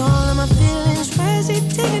 got me all of my feelings crazy,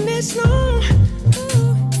 taking this long.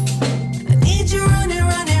 I need you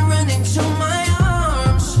running to my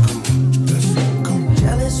arms.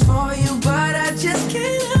 Jealous for you, but I just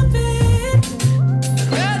can't help it.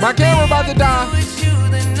 My camera about to die. With you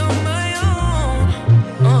than on my own.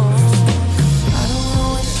 I don't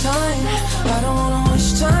wanna waste time. I don't wanna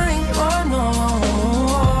waste time. Oh no.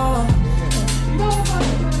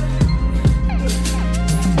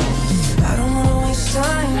 I don't wanna waste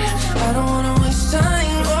time. I don't wanna waste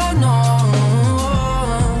time. Oh no.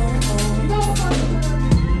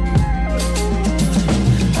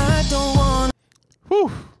 I don't wanna.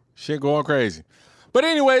 Whew. Shit going crazy. But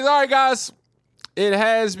anyways, all right, guys. It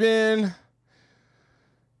has been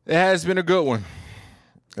a good one.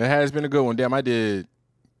 It has been a good one. Damn, I did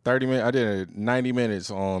 30 minutes. I did 90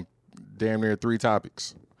 minutes on damn near 3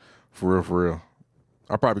 topics. For real.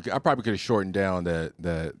 I probably could have shortened down that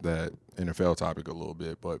NFL topic a little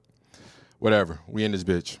bit, but whatever. We in this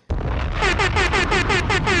bitch.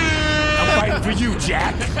 I'm fighting for you,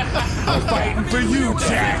 Jack. I'm fighting for you,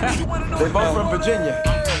 Jack. They both from Virginia.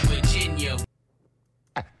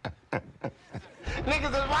 Niggas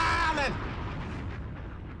is wild.